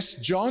 you bless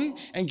John,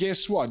 and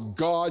guess what?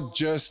 God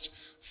just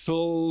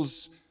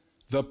fills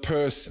the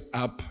purse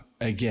up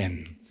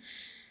again.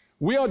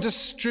 We are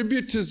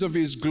distributors of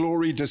his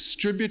glory,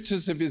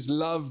 distributors of his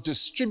love,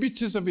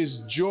 distributors of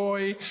his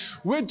joy.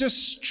 We're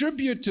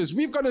distributors.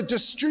 We've got to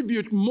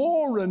distribute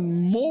more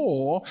and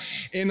more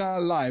in our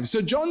lives.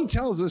 So John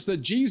tells us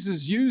that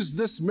Jesus used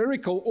this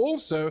miracle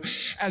also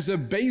as a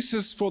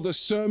basis for the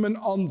sermon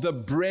on the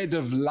bread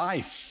of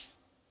life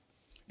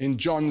in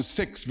John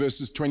 6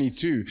 verses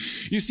 22.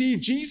 You see,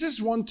 Jesus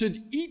wanted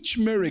each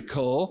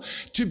miracle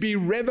to be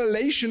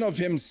revelation of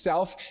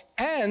himself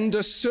and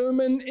a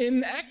sermon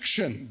in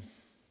action.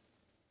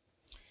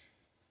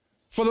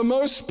 For the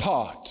most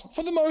part,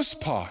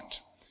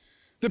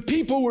 the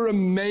people were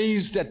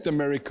amazed at the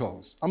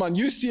miracles. I mean,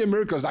 you see a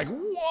miracle, it's like,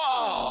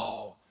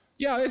 wow.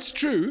 Yeah, it's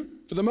true.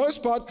 For the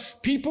most part,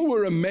 people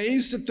were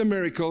amazed at the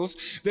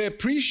miracles. They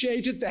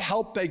appreciated the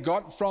help they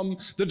got from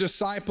the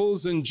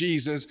disciples and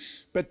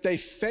Jesus, but they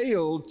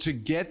failed to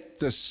get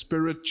the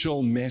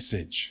spiritual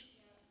message.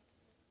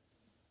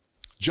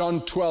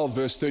 John 12,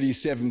 verse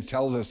 37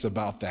 tells us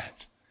about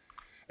that.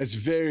 It's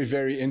very,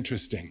 very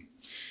interesting.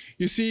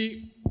 You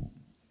see,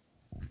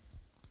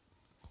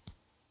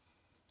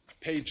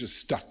 page is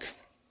stuck.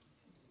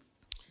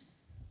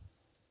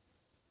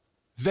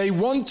 They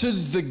wanted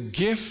the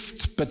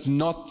gift, but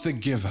not the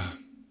giver.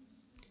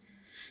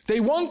 They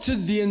wanted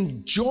the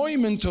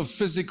enjoyment of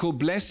physical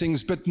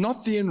blessings, but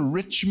not the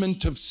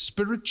enrichment of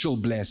spiritual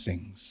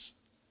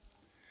blessings.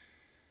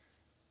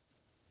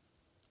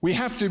 We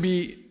have to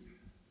be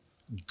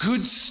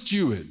good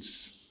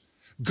stewards.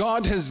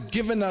 God has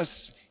given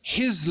us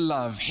his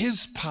love,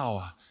 his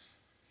power.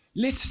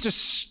 Let's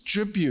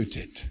distribute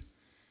it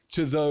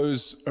to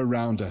those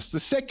around us. The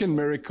second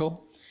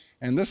miracle,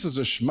 and this is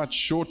a much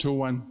shorter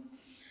one,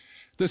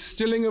 the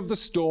stilling of the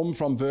storm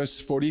from verse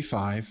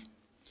 45.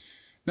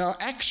 Now,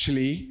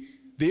 actually,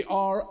 there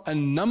are a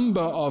number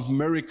of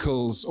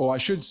miracles, or I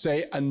should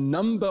say, a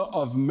number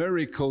of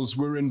miracles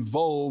were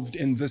involved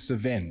in this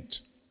event.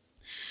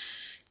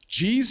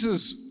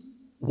 Jesus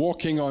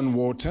walking on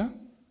water,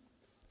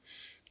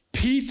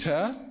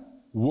 Peter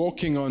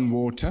walking on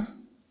water,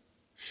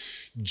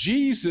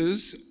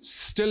 Jesus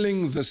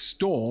stilling the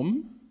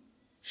storm,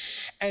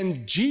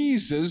 and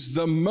Jesus,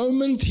 the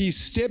moment he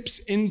steps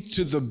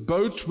into the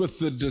boat with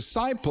the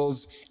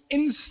disciples,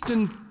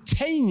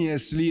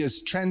 instantaneously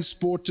is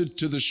transported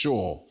to the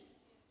shore.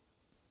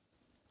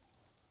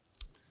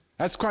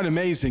 That's quite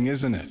amazing,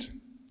 isn't it?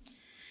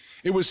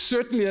 It was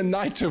certainly a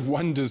night of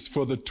wonders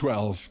for the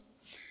 12.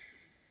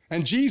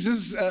 And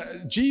Jesus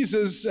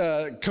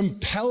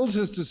compelled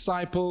his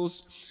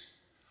disciples.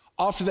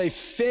 After they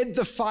fed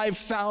the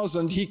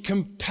 5,000, he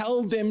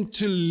compelled them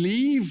to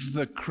leave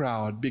the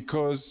crowd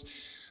because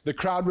the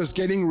crowd was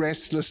getting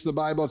restless, the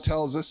Bible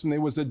tells us, and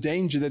there was a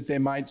danger that they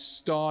might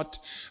start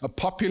a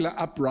popular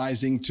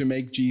uprising to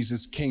make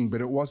Jesus king,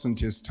 but it wasn't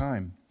his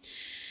time.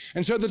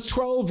 And so the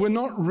 12 were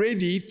not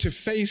ready to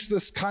face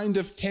this kind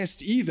of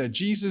test either.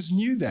 Jesus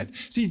knew that.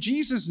 See,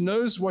 Jesus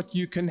knows what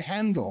you can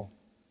handle.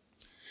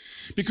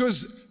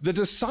 Because the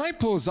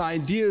disciples'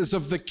 ideas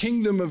of the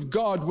kingdom of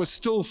God were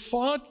still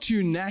far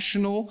too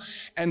national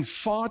and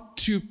far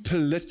too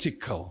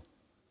political.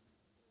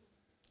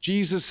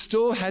 Jesus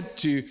still had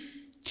to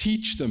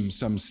teach them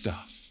some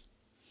stuff.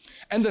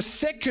 And the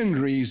second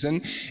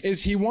reason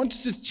is he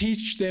wanted to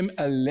teach them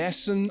a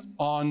lesson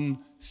on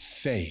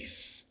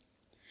faith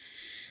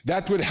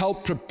that would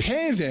help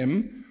prepare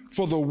them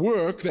for the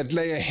work that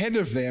lay ahead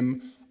of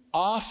them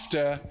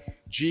after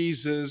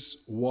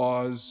Jesus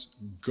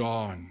was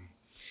gone.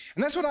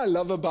 And that's what I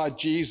love about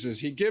Jesus.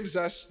 He gives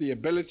us the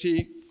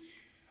ability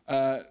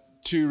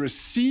to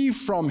receive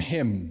from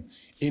him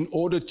in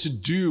order to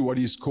do what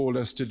he's called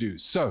us to do.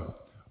 So,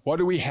 what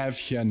do we have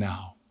here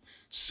now?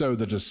 So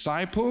the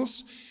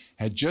disciples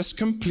had just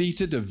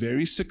completed a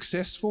very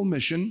successful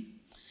mission.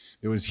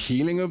 There was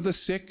healing of the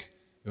sick.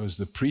 There was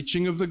the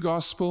preaching of the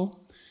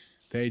gospel.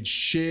 They had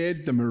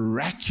shared the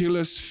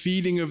miraculous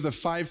feeding of the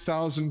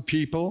 5,000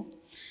 people.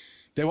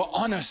 They were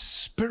on a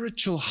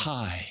spiritual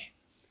high.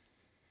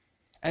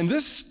 And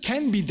this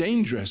can be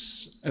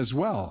dangerous as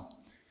well.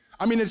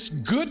 I mean, it's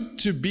good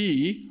to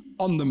be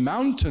on the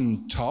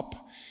mountaintop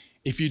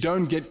if you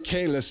don't get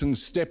careless and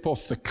step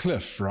off the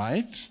cliff,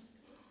 right?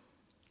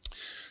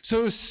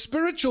 So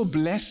spiritual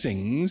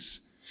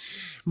blessings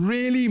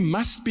really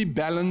must be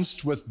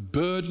balanced with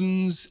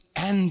burdens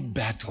and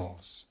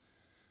battles.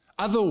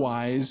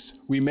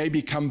 Otherwise, we may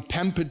become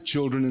pampered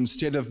children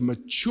instead of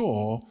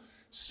mature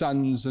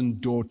sons and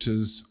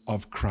daughters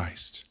of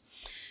Christ.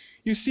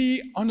 You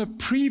see, on a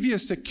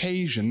previous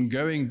occasion,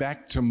 going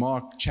back to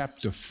Mark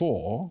chapter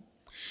 4,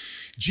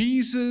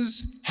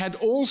 Jesus had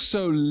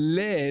also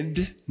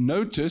led,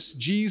 notice,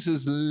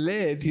 Jesus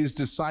led his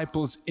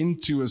disciples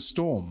into a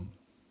storm.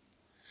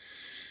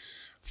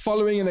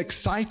 Following an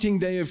exciting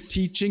day of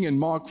teaching in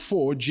Mark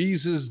 4,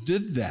 Jesus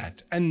did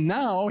that. And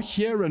now,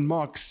 here in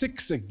Mark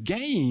 6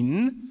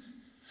 again,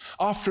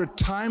 after a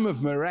time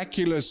of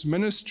miraculous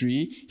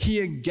ministry, he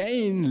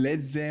again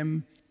led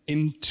them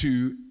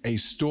into a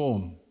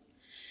storm.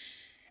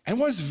 And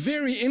what's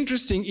very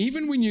interesting,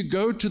 even when you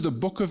go to the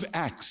book of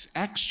Acts,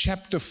 Acts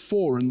chapter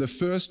 4, in the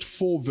first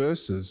 4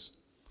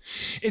 verses,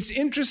 it's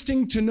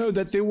interesting to know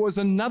that there was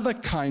another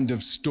kind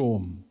of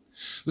storm.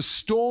 The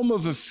storm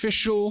of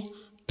official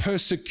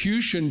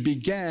persecution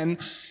began.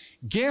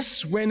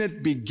 Guess when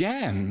it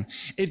began?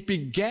 It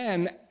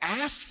began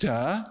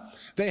after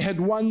they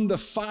had won the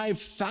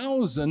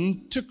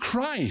 5,000 to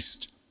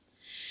Christ.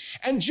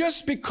 And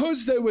just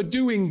because they were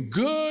doing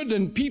good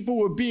and people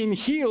were being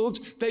healed,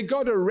 they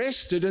got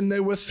arrested and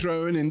they were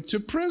thrown into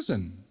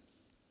prison.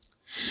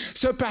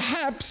 So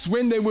perhaps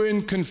when they were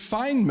in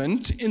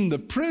confinement in the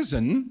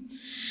prison,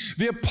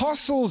 the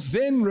apostles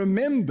then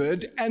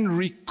remembered and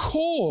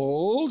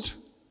recalled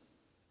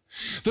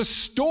the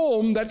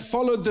storm that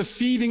followed the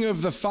feeding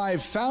of the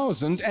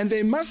 5,000, and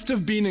they must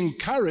have been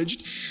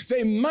encouraged.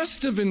 They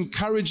must have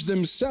encouraged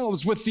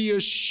themselves with the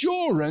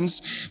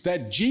assurance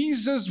that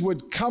Jesus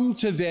would come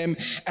to them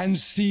and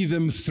see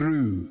them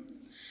through.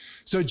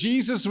 So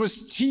Jesus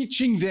was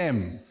teaching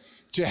them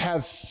to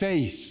have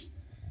faith,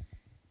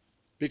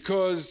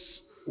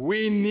 because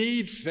we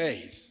need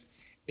faith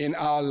in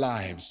our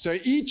lives. So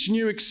each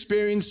new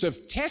experience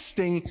of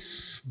testing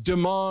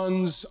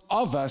demands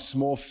of us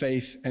more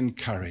faith and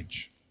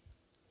courage.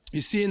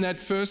 You see, in that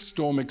first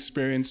storm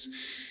experience,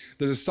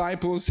 the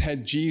disciples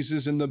had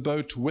Jesus in the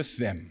boat with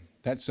them.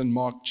 That's in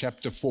Mark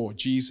chapter 4.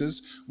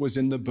 Jesus was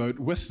in the boat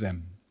with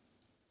them.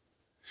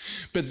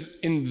 But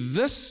in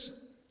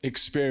this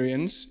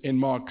experience, in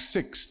Mark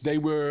 6, they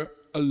were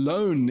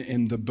alone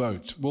in the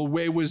boat. Well,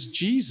 where was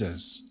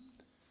Jesus?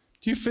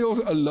 Do you feel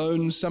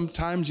alone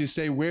sometimes? You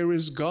say, where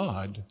is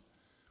God?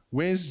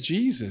 Where's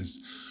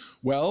Jesus?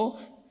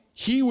 Well,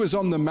 he was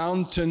on the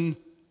mountain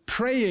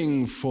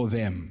praying for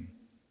them.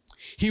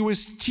 He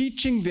was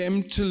teaching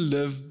them to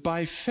live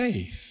by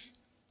faith.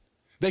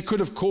 They could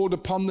have called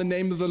upon the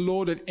name of the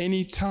Lord at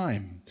any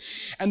time.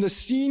 And the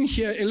scene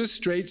here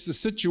illustrates the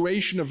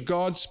situation of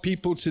God's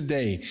people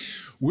today.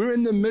 We're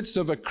in the midst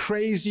of a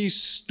crazy,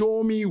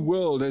 stormy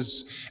world,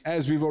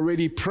 as we've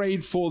already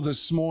prayed for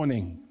this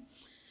morning.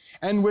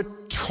 And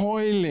we're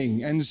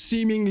toiling and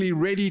seemingly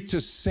ready to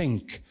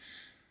sink.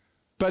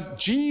 But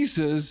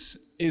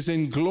Jesus is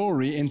in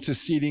glory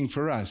interceding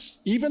for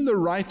us. Even the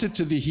writer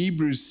to the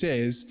Hebrews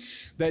says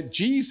that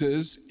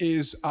Jesus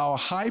is our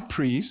high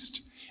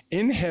priest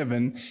in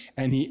heaven,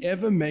 and he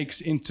ever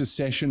makes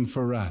intercession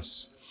for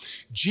us.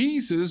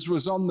 Jesus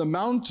was on the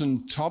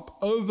mountaintop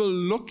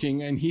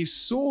overlooking, and he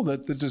saw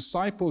that the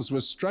disciples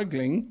were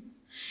struggling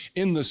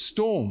in the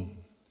storm.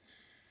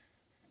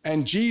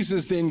 And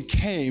Jesus then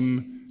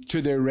came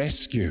to their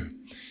rescue.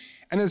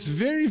 And it's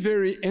very,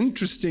 very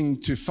interesting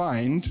to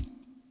find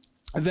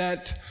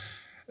that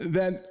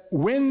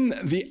when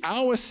the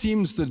hour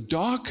seems the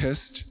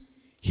darkest,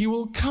 he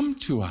will come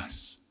to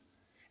us.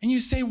 And you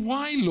say,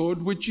 why,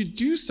 Lord, would you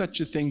do such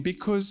a thing?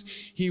 Because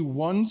he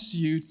wants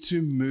you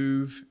to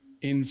move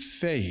in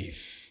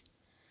faith.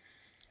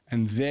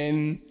 And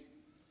then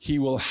he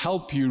will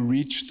help you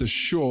reach the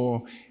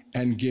shore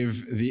and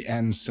give the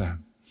answer.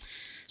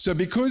 So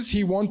because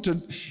he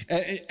wanted,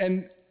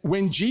 and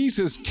when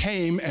Jesus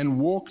came and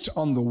walked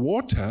on the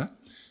water,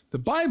 the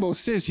Bible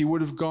says he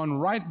would have gone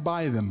right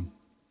by them.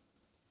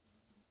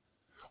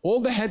 All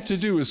they had to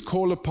do was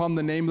call upon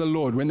the name of the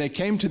Lord. When they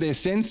came to their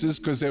senses,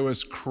 because they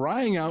was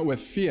crying out with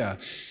fear.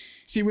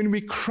 See, when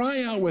we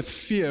cry out with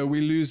fear,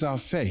 we lose our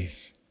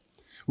faith.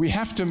 We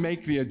have to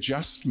make the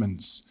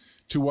adjustments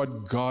to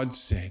what God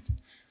said.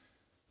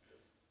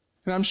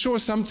 And I'm sure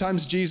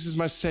sometimes Jesus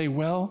must say,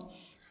 well,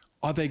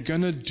 are they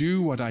going to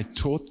do what I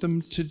taught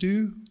them to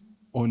do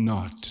or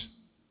not?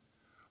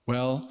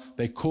 Well,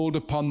 they called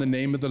upon the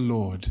name of the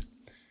Lord.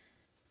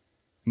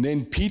 And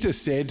then Peter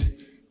said,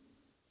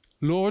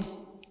 Lord,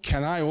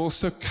 can I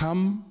also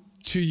come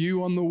to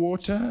you on the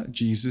water?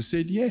 Jesus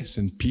said yes.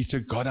 And Peter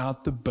got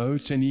out the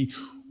boat and he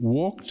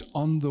walked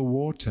on the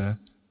water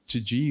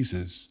to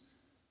Jesus.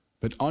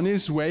 But on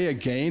his way,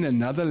 again,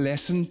 another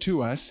lesson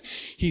to us,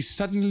 he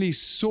suddenly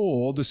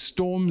saw the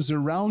storms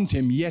around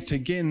him yet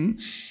again,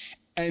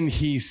 and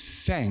he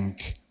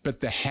sank.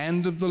 But the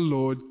hand of the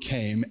Lord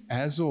came,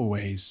 as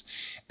always,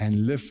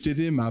 and lifted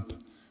him up,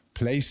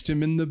 placed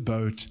him in the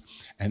boat,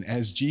 and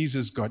as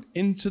Jesus got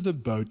into the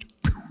boat,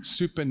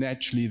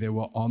 supernaturally they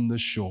were on the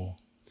shore.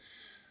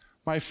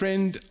 My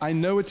friend, I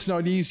know it's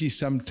not easy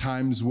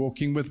sometimes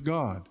walking with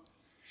God.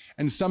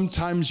 And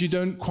sometimes you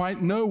don't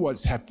quite know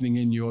what's happening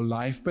in your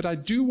life, but I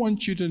do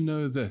want you to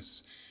know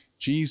this.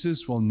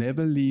 Jesus will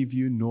never leave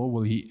you, nor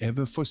will he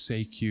ever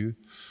forsake you.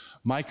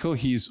 Michael,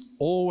 he's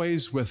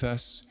always with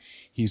us.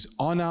 He's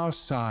on our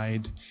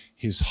side.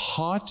 His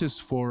heart is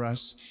for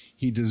us.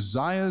 He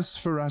desires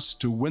for us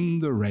to win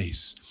the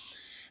race.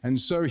 And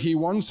so he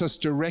wants us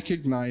to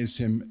recognize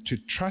him, to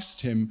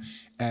trust him,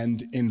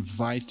 and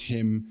invite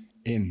him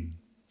in.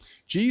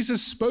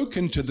 Jesus spoke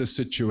into the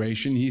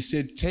situation. He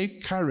said,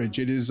 take courage,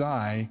 it is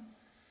I.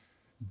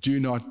 Do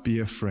not be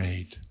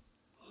afraid.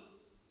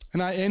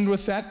 And I end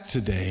with that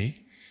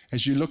today.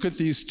 As you look at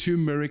these two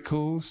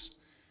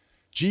miracles,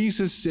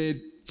 Jesus said,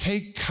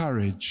 take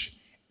courage,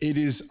 it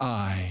is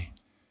I.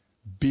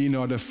 Be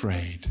not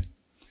afraid.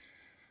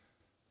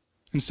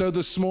 And so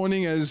this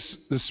morning,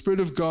 as the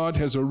Spirit of God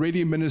has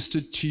already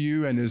ministered to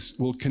you and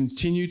will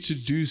continue to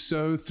do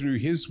so through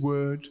his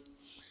word,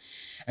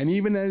 and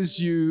even as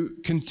you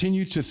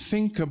continue to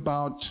think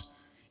about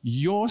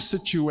your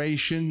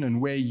situation and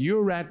where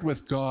you're at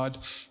with God,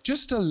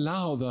 just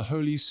allow the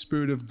Holy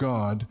Spirit of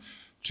God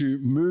to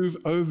move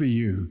over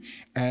you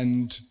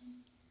and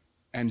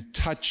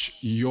touch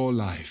your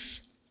life.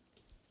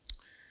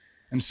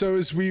 And so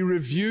as we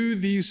review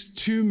these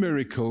two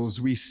miracles,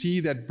 we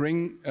see that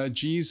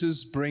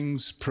Jesus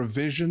brings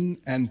provision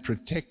and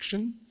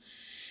protection.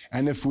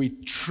 And if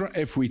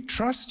we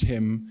trust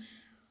him,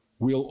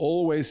 we'll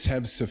always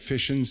have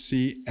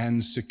sufficiency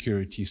and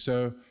security.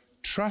 So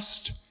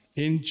trust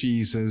in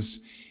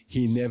Jesus.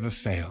 He never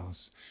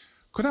fails.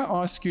 Could I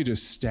ask you to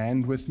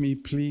stand with me,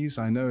 please?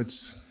 I know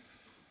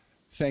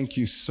thank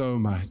you so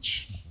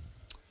much.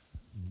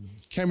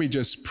 Can we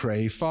just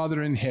pray?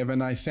 Father in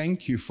heaven, I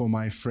thank you for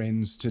my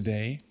friends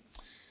today.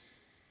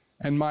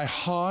 And my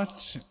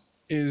heart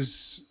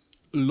is,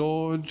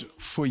 Lord,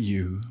 for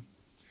you.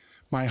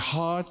 My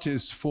heart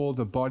is for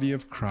the body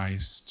of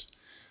Christ.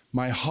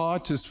 My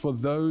heart is for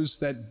those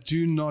that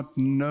do not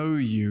know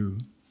you.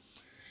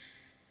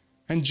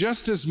 And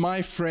just as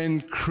my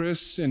friend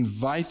Chris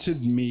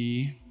invited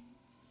me,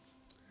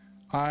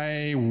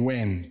 I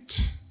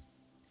went.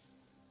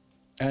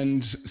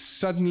 And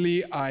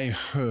suddenly I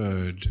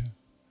heard.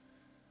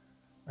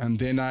 And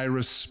then I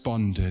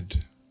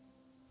responded.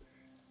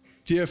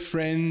 Dear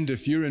friend,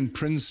 if you're in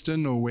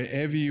Princeton or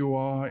wherever you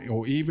are,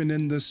 or even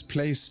in this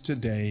place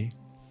today,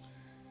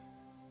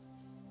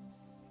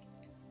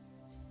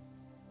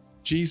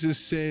 Jesus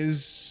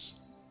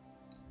says,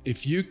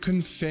 if you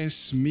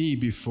confess me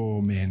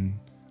before men,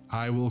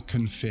 I will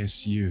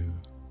confess you.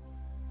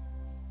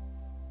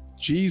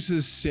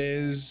 Jesus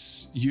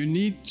says you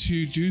need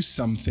to do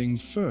something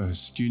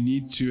first. You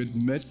need to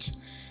admit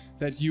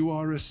that you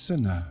are a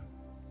sinner.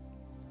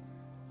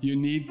 You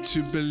need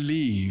to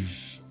believe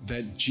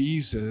that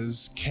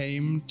Jesus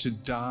came to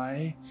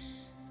die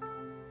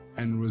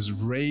and was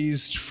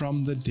raised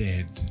from the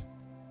dead.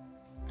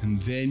 And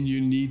then you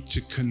need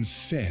to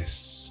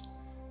confess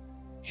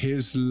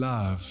his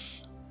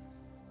love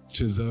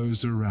to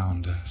those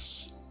around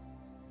us.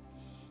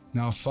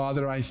 Now,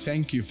 Father, I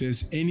thank you. If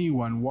there's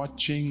anyone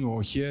watching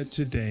or here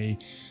today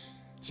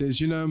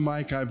says, you know,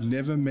 Mike, I've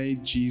never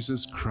made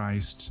Jesus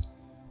Christ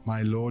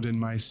my Lord and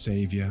my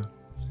Savior.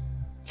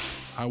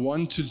 I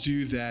want to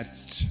do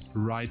that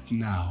right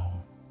now.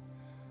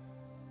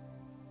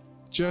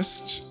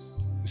 Just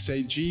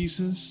say,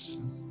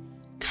 Jesus,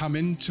 come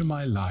into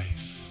my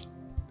life.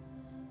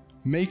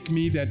 Make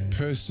me that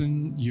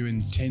person you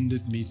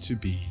intended me to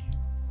be,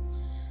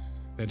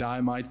 that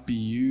I might be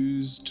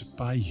used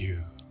by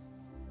you.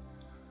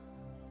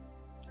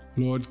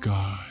 Lord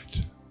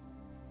God,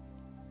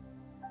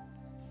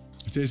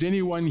 if there's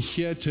anyone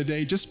here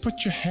today, just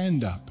put your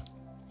hand up.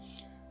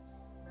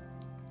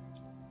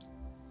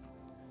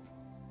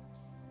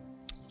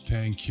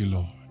 Thank you,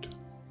 Lord.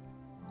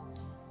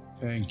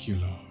 Thank you,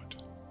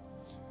 Lord.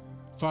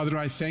 Father,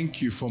 I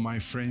thank you for my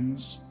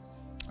friends.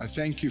 I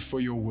thank you for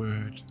your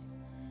word.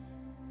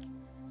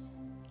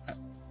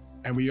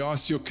 And we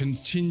ask your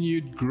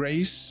continued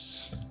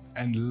grace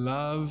and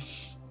love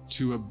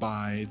to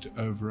abide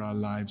over our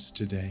lives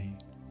today.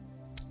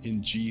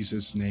 In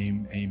Jesus'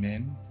 name,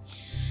 amen.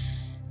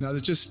 Now,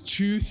 there's just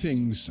two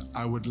things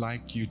I would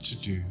like you to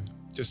do.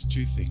 Just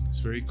two things,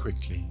 very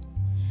quickly.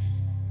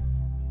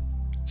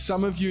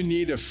 Some of you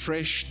need a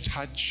fresh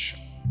touch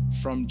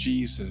from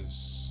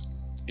Jesus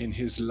in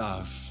his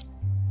love.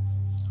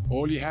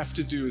 All you have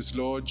to do is,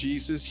 Lord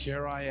Jesus,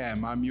 here I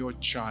am. I'm your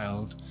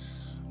child.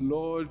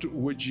 Lord,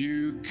 would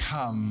you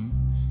come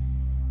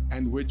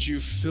and would you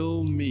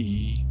fill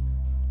me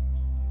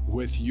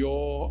with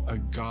your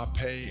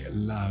agape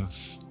love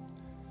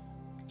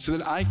so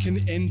that I can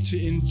enter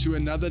into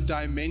another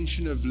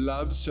dimension of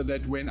love, so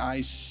that when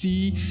I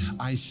see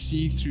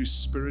through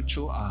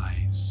spiritual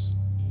eyes.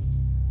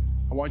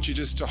 I want you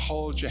just to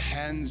hold your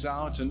hands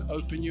out and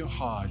open your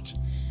heart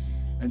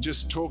and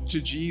just talk to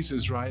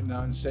Jesus right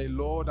now and say,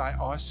 Lord, I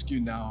ask you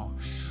now,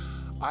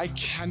 I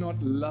cannot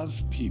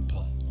love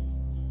people.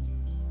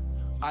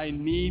 I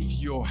need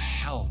your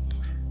help.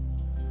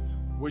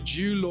 Would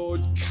you,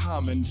 Lord,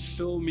 come and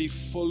fill me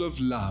full of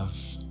love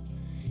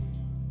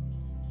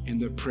in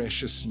the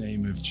precious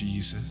name of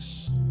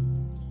Jesus?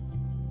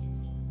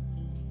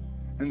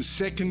 And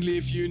secondly,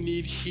 if you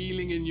need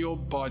healing in your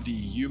body,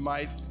 you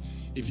might,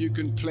 if you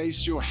can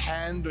place your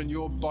hand on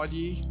your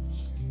body,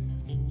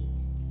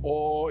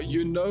 or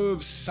you know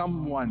of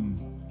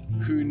someone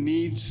who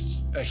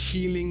needs a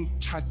healing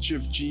touch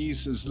of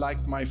Jesus,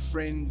 like my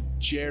friend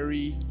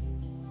Jerry.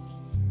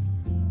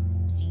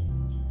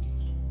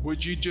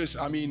 Would you just,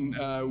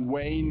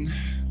 Wayne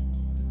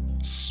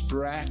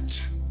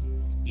Spratt,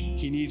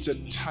 he needs a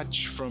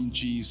touch from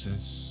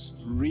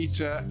Jesus.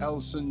 Rita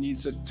Elson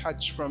needs a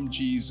touch from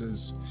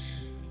Jesus.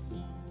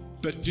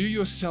 But do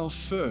yourself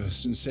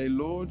first and say,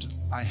 Lord,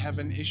 I have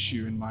an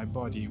issue in my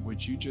body.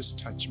 Would you just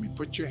touch me?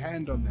 Put your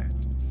hand on that.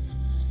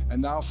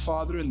 And now,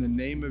 Father, in the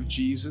name of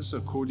Jesus,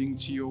 according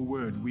to your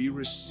word, we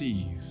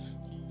receive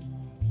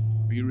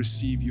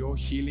your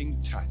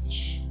healing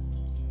touch.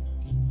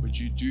 Would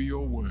you do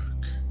your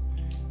work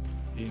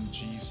in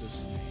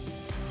Jesus' name?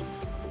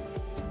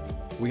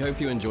 We hope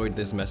you enjoyed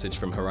this message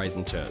from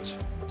Horizon Church.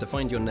 To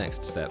find your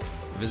next step,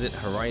 visit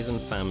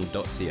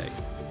horizonfam.ca.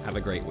 Have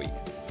a great week.